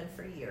I haven't been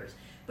for years.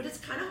 But it's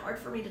kind of hard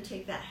for me to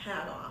take that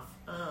hat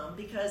off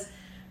because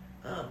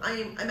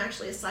I'm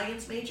actually a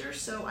science major,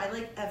 so I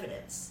like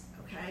evidence,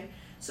 okay?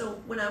 So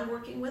when I'm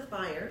working with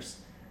buyers,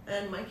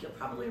 and Mike, you'll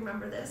probably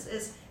remember this,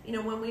 is, you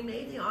know, when we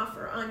made the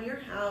offer on your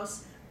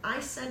house,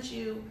 I sent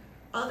you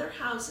other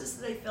houses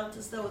that I felt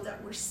as though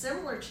that were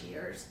similar to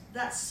yours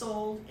that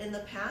sold in the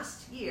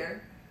past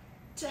year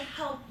to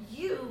help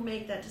you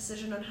make that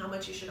decision on how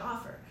much you should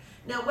offer.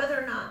 Now,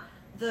 whether or not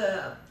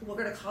we're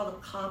going to call them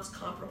comps,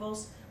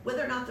 comparables,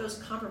 whether or not those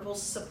comparables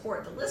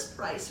support the list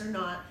price or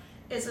not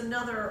is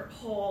another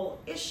whole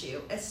issue,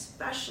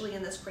 especially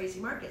in this crazy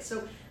market.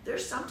 So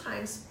there's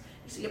sometimes,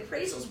 you see,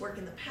 appraisals work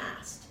in the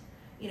past.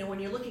 You know,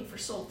 when you're looking for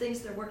sold things,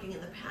 they're working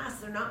in the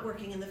past, they're not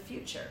working in the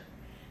future.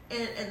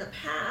 And in the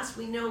past,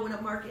 we know when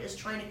a market is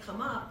trying to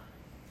come up,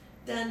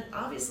 then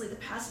obviously the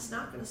past is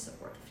not going to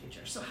support the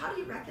future. So how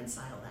do you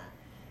reconcile that?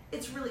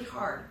 It's really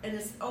hard, and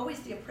it's always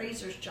the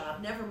appraiser's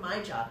job, never my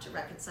job to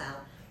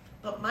reconcile.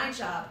 But my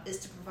job is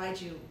to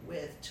provide you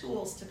with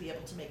tools to be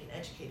able to make an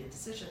educated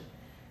decision.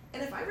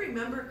 And if I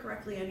remember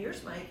correctly on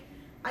yours, Mike,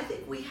 I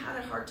think we had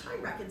a hard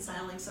time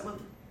reconciling some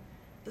of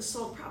the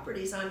sold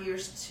properties on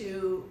yours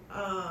to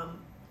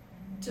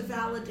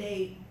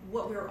validate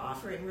what we were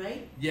offering,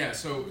 right? Yeah,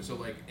 so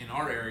like in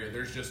our area,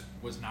 there's just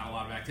was not a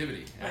lot of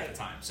activity at the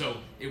time. So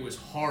it was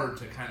hard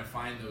to kind of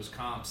find those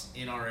comps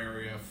in our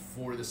area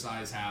for the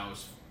size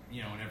house,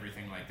 you know, and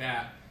everything like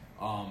that,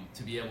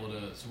 to be able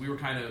to, so we were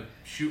kind of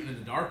shooting in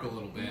the dark a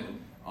little bit.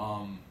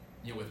 Mm-hmm.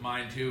 You know, with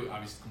mine too,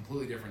 obviously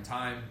completely different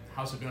time.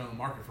 House had been on the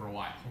market for a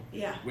while.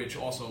 Yeah. Which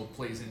also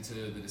plays into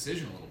the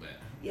decision a little bit.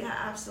 Yeah,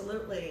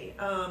 absolutely.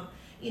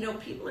 You know,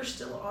 people are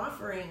still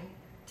offering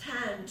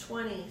 $10,000,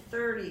 $20,000,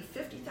 $30,000,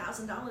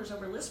 $50,000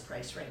 over list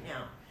price right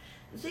now.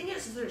 The thing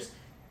is, there's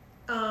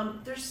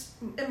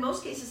in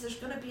most cases there's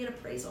going to be an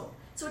appraisal,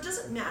 so it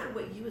doesn't matter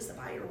what you as the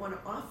buyer want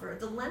to offer.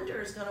 The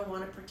lender is going to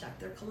want to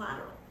protect their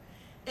collateral,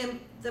 and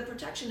the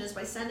protection is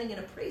by sending an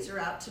appraiser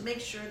out to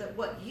make sure that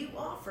what you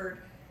offered,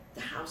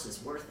 the house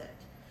is worth it.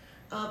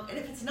 And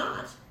if it's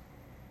not,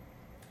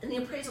 and the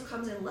appraisal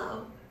comes in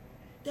low,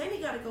 then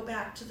you got to go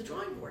back to the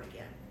drawing board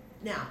again.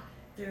 Now,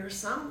 there are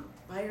some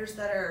buyers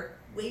that are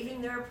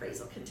waiving their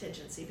appraisal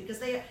contingency because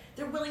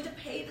they're willing to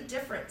pay the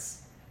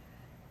difference.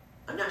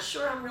 I'm not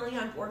sure I'm really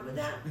on board with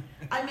that.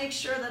 I make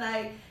sure that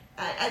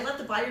I let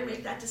the buyer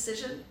make that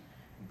decision,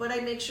 but I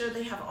make sure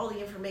they have all the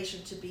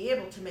information to be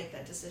able to make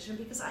that decision,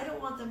 because I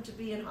don't want them to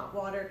be in hot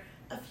water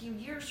a few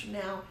years from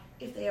now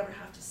if they ever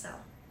have to sell.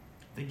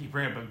 I think you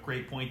bring up a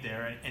great point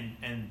there,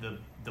 and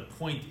the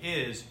point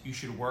is you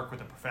should work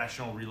with a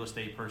professional real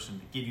estate person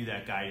to give you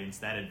that guidance,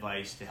 that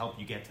advice, to help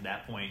you get to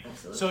that point.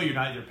 Absolutely. So you're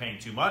not either paying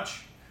too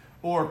much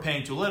or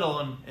paying too little,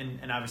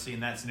 and obviously in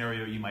that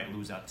scenario you might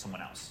lose out to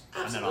someone else.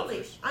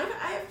 Absolutely. I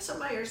have some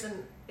buyers,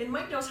 and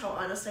Mike knows how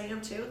honest I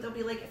am too. They'll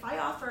be like, if I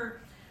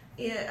offer,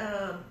 this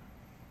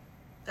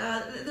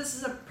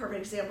is a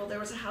perfect example. There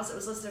was a house that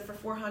was listed for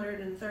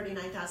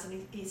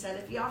 $439,000. He said,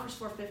 if he offers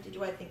 $450,000,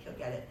 do I think he'll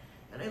get it?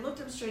 And I looked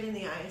him straight in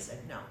the eye. I said,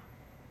 no.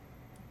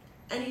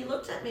 And he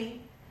looked at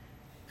me,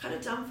 kind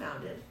of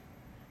dumbfounded,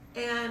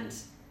 and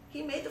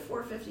he made the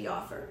 $450,000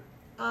 offer.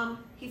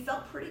 He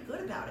felt pretty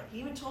good about it. He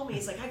even told me,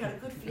 he's like, I got a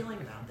good feeling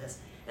about this.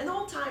 And the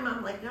whole time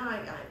I'm like, no,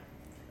 I'm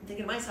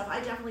thinking to myself,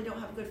 I definitely don't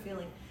have a good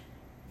feeling.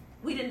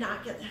 We did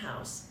not get the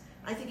house.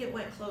 I think it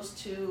went close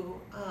to,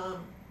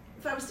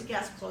 if I was to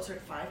guess, closer to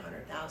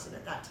 $500,000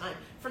 at that time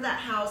for that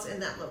house in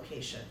that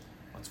location.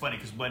 Well, it's funny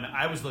because when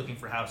I was looking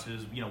for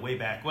houses, you know, way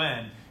back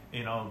when,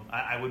 you know,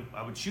 I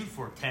would shoot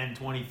for $10,000,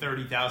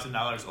 $20,000,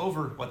 $30,000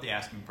 over what the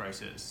asking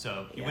price is.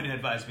 So you wouldn't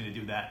advise me to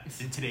do that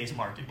in today's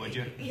market, would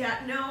you? Yeah,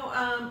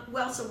 no.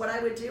 Well, so what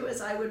I would do is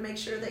I would make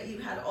sure that you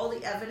had all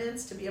the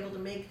evidence to be able to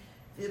make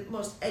the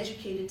most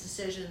educated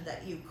decision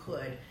that you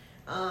could.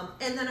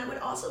 And then I would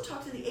also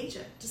talk to the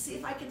agent to see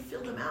if I can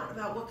feel them out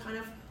about what kind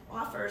of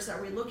offers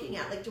are we looking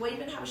at. Like, do I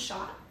even have a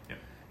shot? Yep.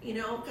 You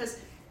know, because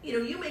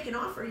you make an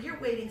offer, you're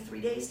waiting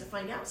 3 days to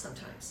find out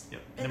sometimes,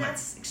 Yep. and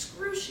that's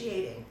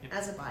excruciating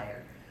as a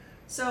buyer.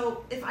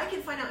 So if I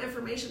can find out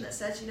information that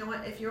says, you know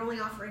what, if you're only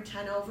offering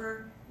 10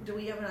 over, do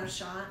we have another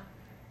shot?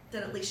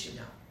 Then at least you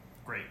know.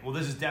 Great. Well,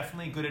 this is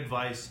definitely good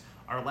advice.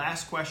 Our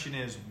last question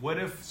is, what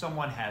if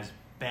someone has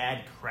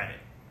bad credit?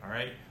 All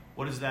right.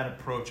 What is that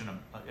approach? And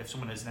if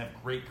someone doesn't have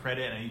great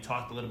credit, and you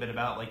talked a little bit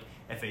about like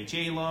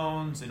FHA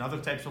loans and other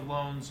types of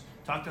loans.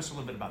 Talk to us a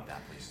little bit about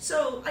that, please.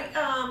 So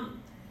I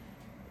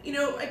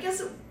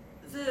guess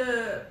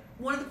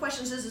one of the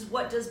questions is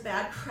what does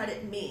bad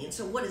credit mean?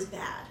 So what is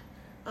bad?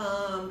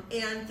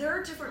 And there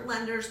are different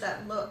lenders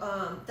that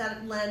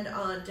lend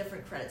on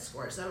different credit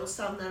scores.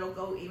 Some that'll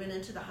go even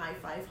into the high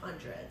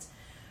 500s.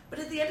 But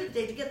at the end of the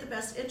day, to get the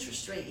best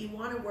interest rate, you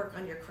want to work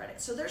on your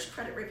credit. So there's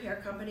credit repair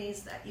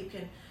companies that you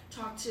can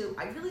talk to.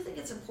 I really think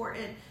it's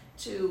important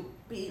to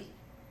be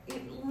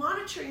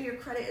monitoring your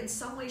credit in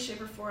some way,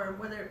 shape, or form,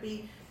 whether it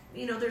be,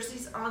 there's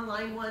these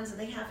online ones and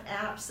they have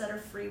apps that are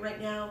free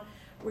right now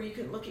where you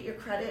can look at your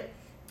credit,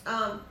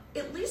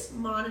 at least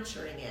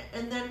monitoring it.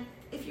 And then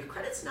if your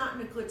credit's not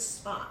in a good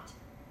spot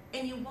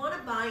and you want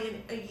to buy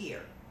in a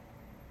year,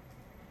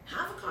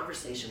 have a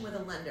conversation with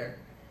a lender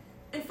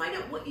and find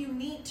out what you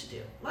need to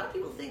do. A lot of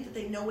people think that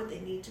they know what they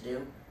need to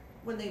do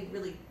when they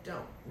really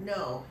don't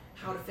know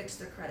how to fix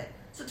their credit.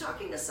 So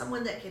talking to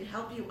someone that can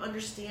help you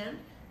understand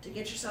to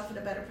get yourself in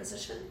a better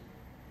position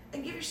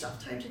and give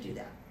yourself time to do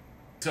that.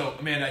 So,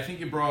 Amanda, I think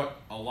you brought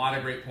a lot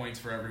of great points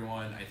for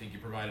everyone. I think you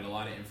provided a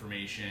lot of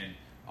information.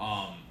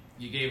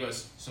 You gave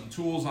us some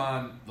tools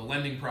on the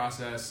lending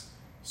process,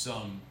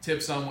 some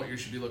tips on what you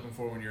should be looking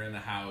for when you're in the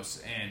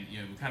house, and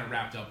we kind of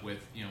wrapped up with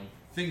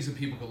things that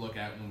people could look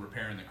at when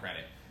repairing the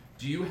credit.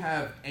 Do you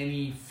have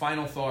any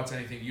final thoughts,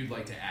 anything you'd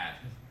like to add?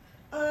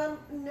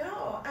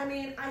 No. I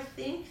mean, I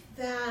think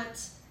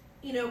that,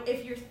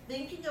 if you're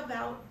thinking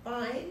about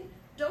buying,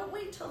 don't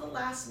wait till the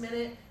last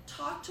minute.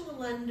 Talk to a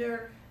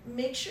lender.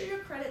 Make sure your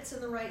credit's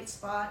in the right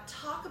spot.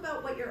 Talk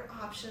about what your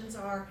options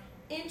are.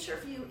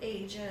 Interview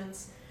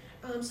agents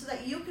so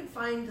that you can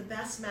find the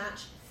best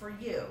match for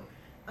you.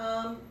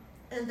 And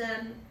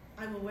then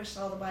I will wish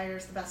all the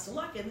buyers the best of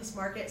luck in this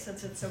market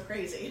since it's so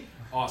crazy.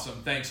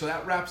 Awesome. Thanks. So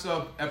that wraps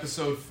up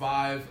episode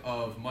 5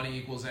 of Money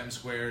Equals M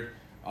Squared.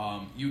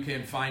 You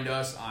can find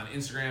us on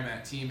Instagram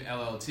at Team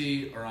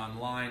LLT or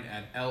online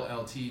at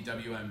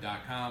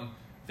LLTWM.com.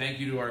 Thank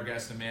you to our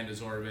guest, Amanda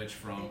Zorovich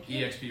from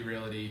EXP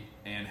Realty,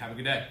 and have a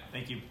good day.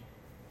 Thank you.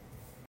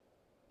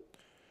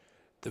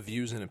 The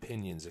views and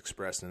opinions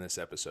expressed in this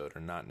episode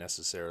are not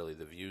necessarily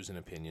the views and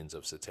opinions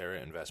of Cetera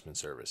Investment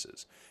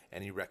Services.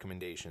 Any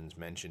recommendations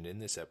mentioned in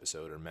this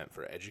episode are meant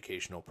for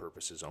educational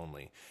purposes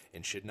only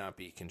and should not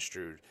be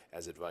construed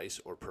as advice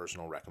or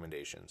personal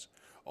recommendations.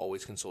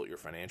 Always consult your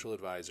financial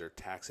advisor,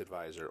 tax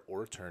advisor,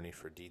 or attorney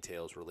for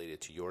details related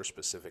to your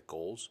specific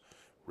goals,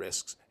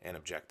 risks, and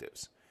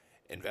objectives.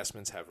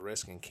 Investments have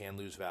risk and can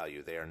lose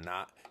value. They are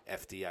not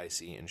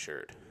FDIC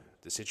insured.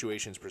 The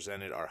situations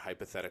presented are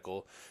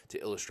hypothetical to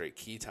illustrate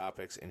key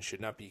topics and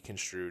should not be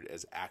construed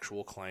as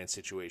actual client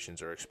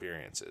situations or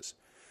experiences.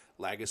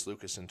 Lagos,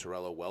 Lucas &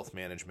 Torello Wealth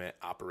Management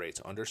operates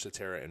under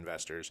Cetera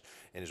Investors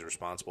and is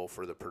responsible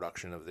for the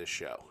production of this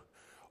show.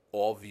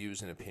 All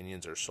views and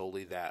opinions are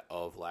solely that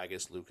of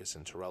Lagos, Lucas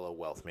 & Torello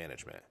Wealth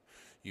Management.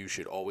 You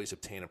should always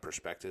obtain a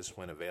prospectus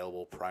when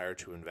available prior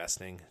to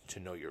investing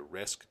to know your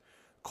risk,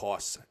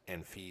 costs,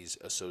 and fees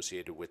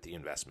associated with the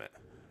investment.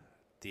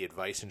 The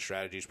advice and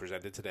strategies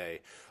presented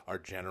today are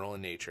general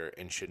in nature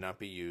and should not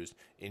be used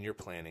in your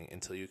planning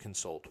until you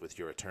consult with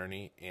your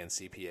attorney and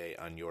CPA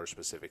on your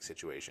specific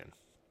situation.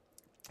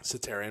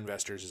 Cetera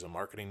Investors is a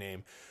marketing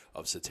name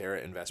of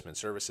Cetera Investment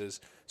Services.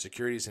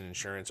 Securities and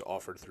insurance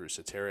offered through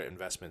Cetera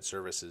Investment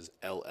Services,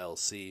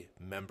 LLC,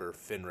 member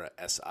FINRA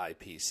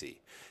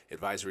SIPC.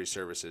 Advisory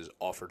services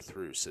offered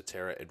through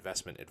Cetera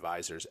Investment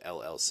Advisors,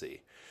 LLC.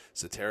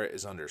 Cetera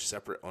is under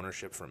separate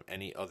ownership from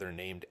any other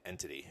named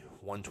entity.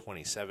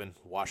 127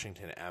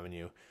 Washington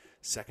Avenue,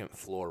 2nd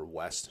floor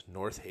west,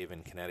 North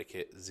Haven,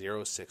 Connecticut,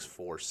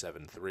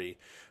 06473.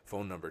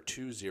 Phone number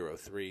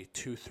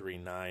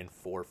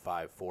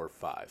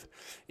 203-239-4545.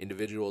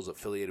 Individuals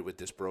affiliated with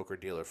this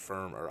broker-dealer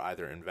firm are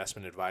either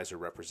investment advisor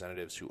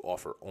representatives who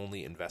offer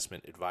only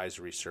investment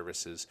advisory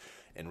services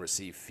and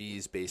receive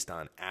fees based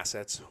on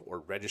assets,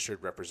 or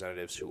registered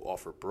representatives who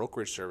offer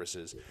brokerage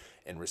services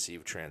and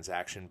receive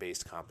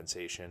transaction-based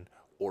compensation,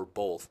 or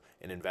both,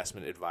 an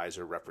investment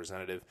advisor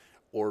representative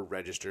or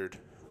registered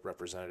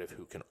representative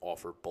who can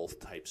offer both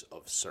types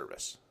of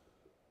service.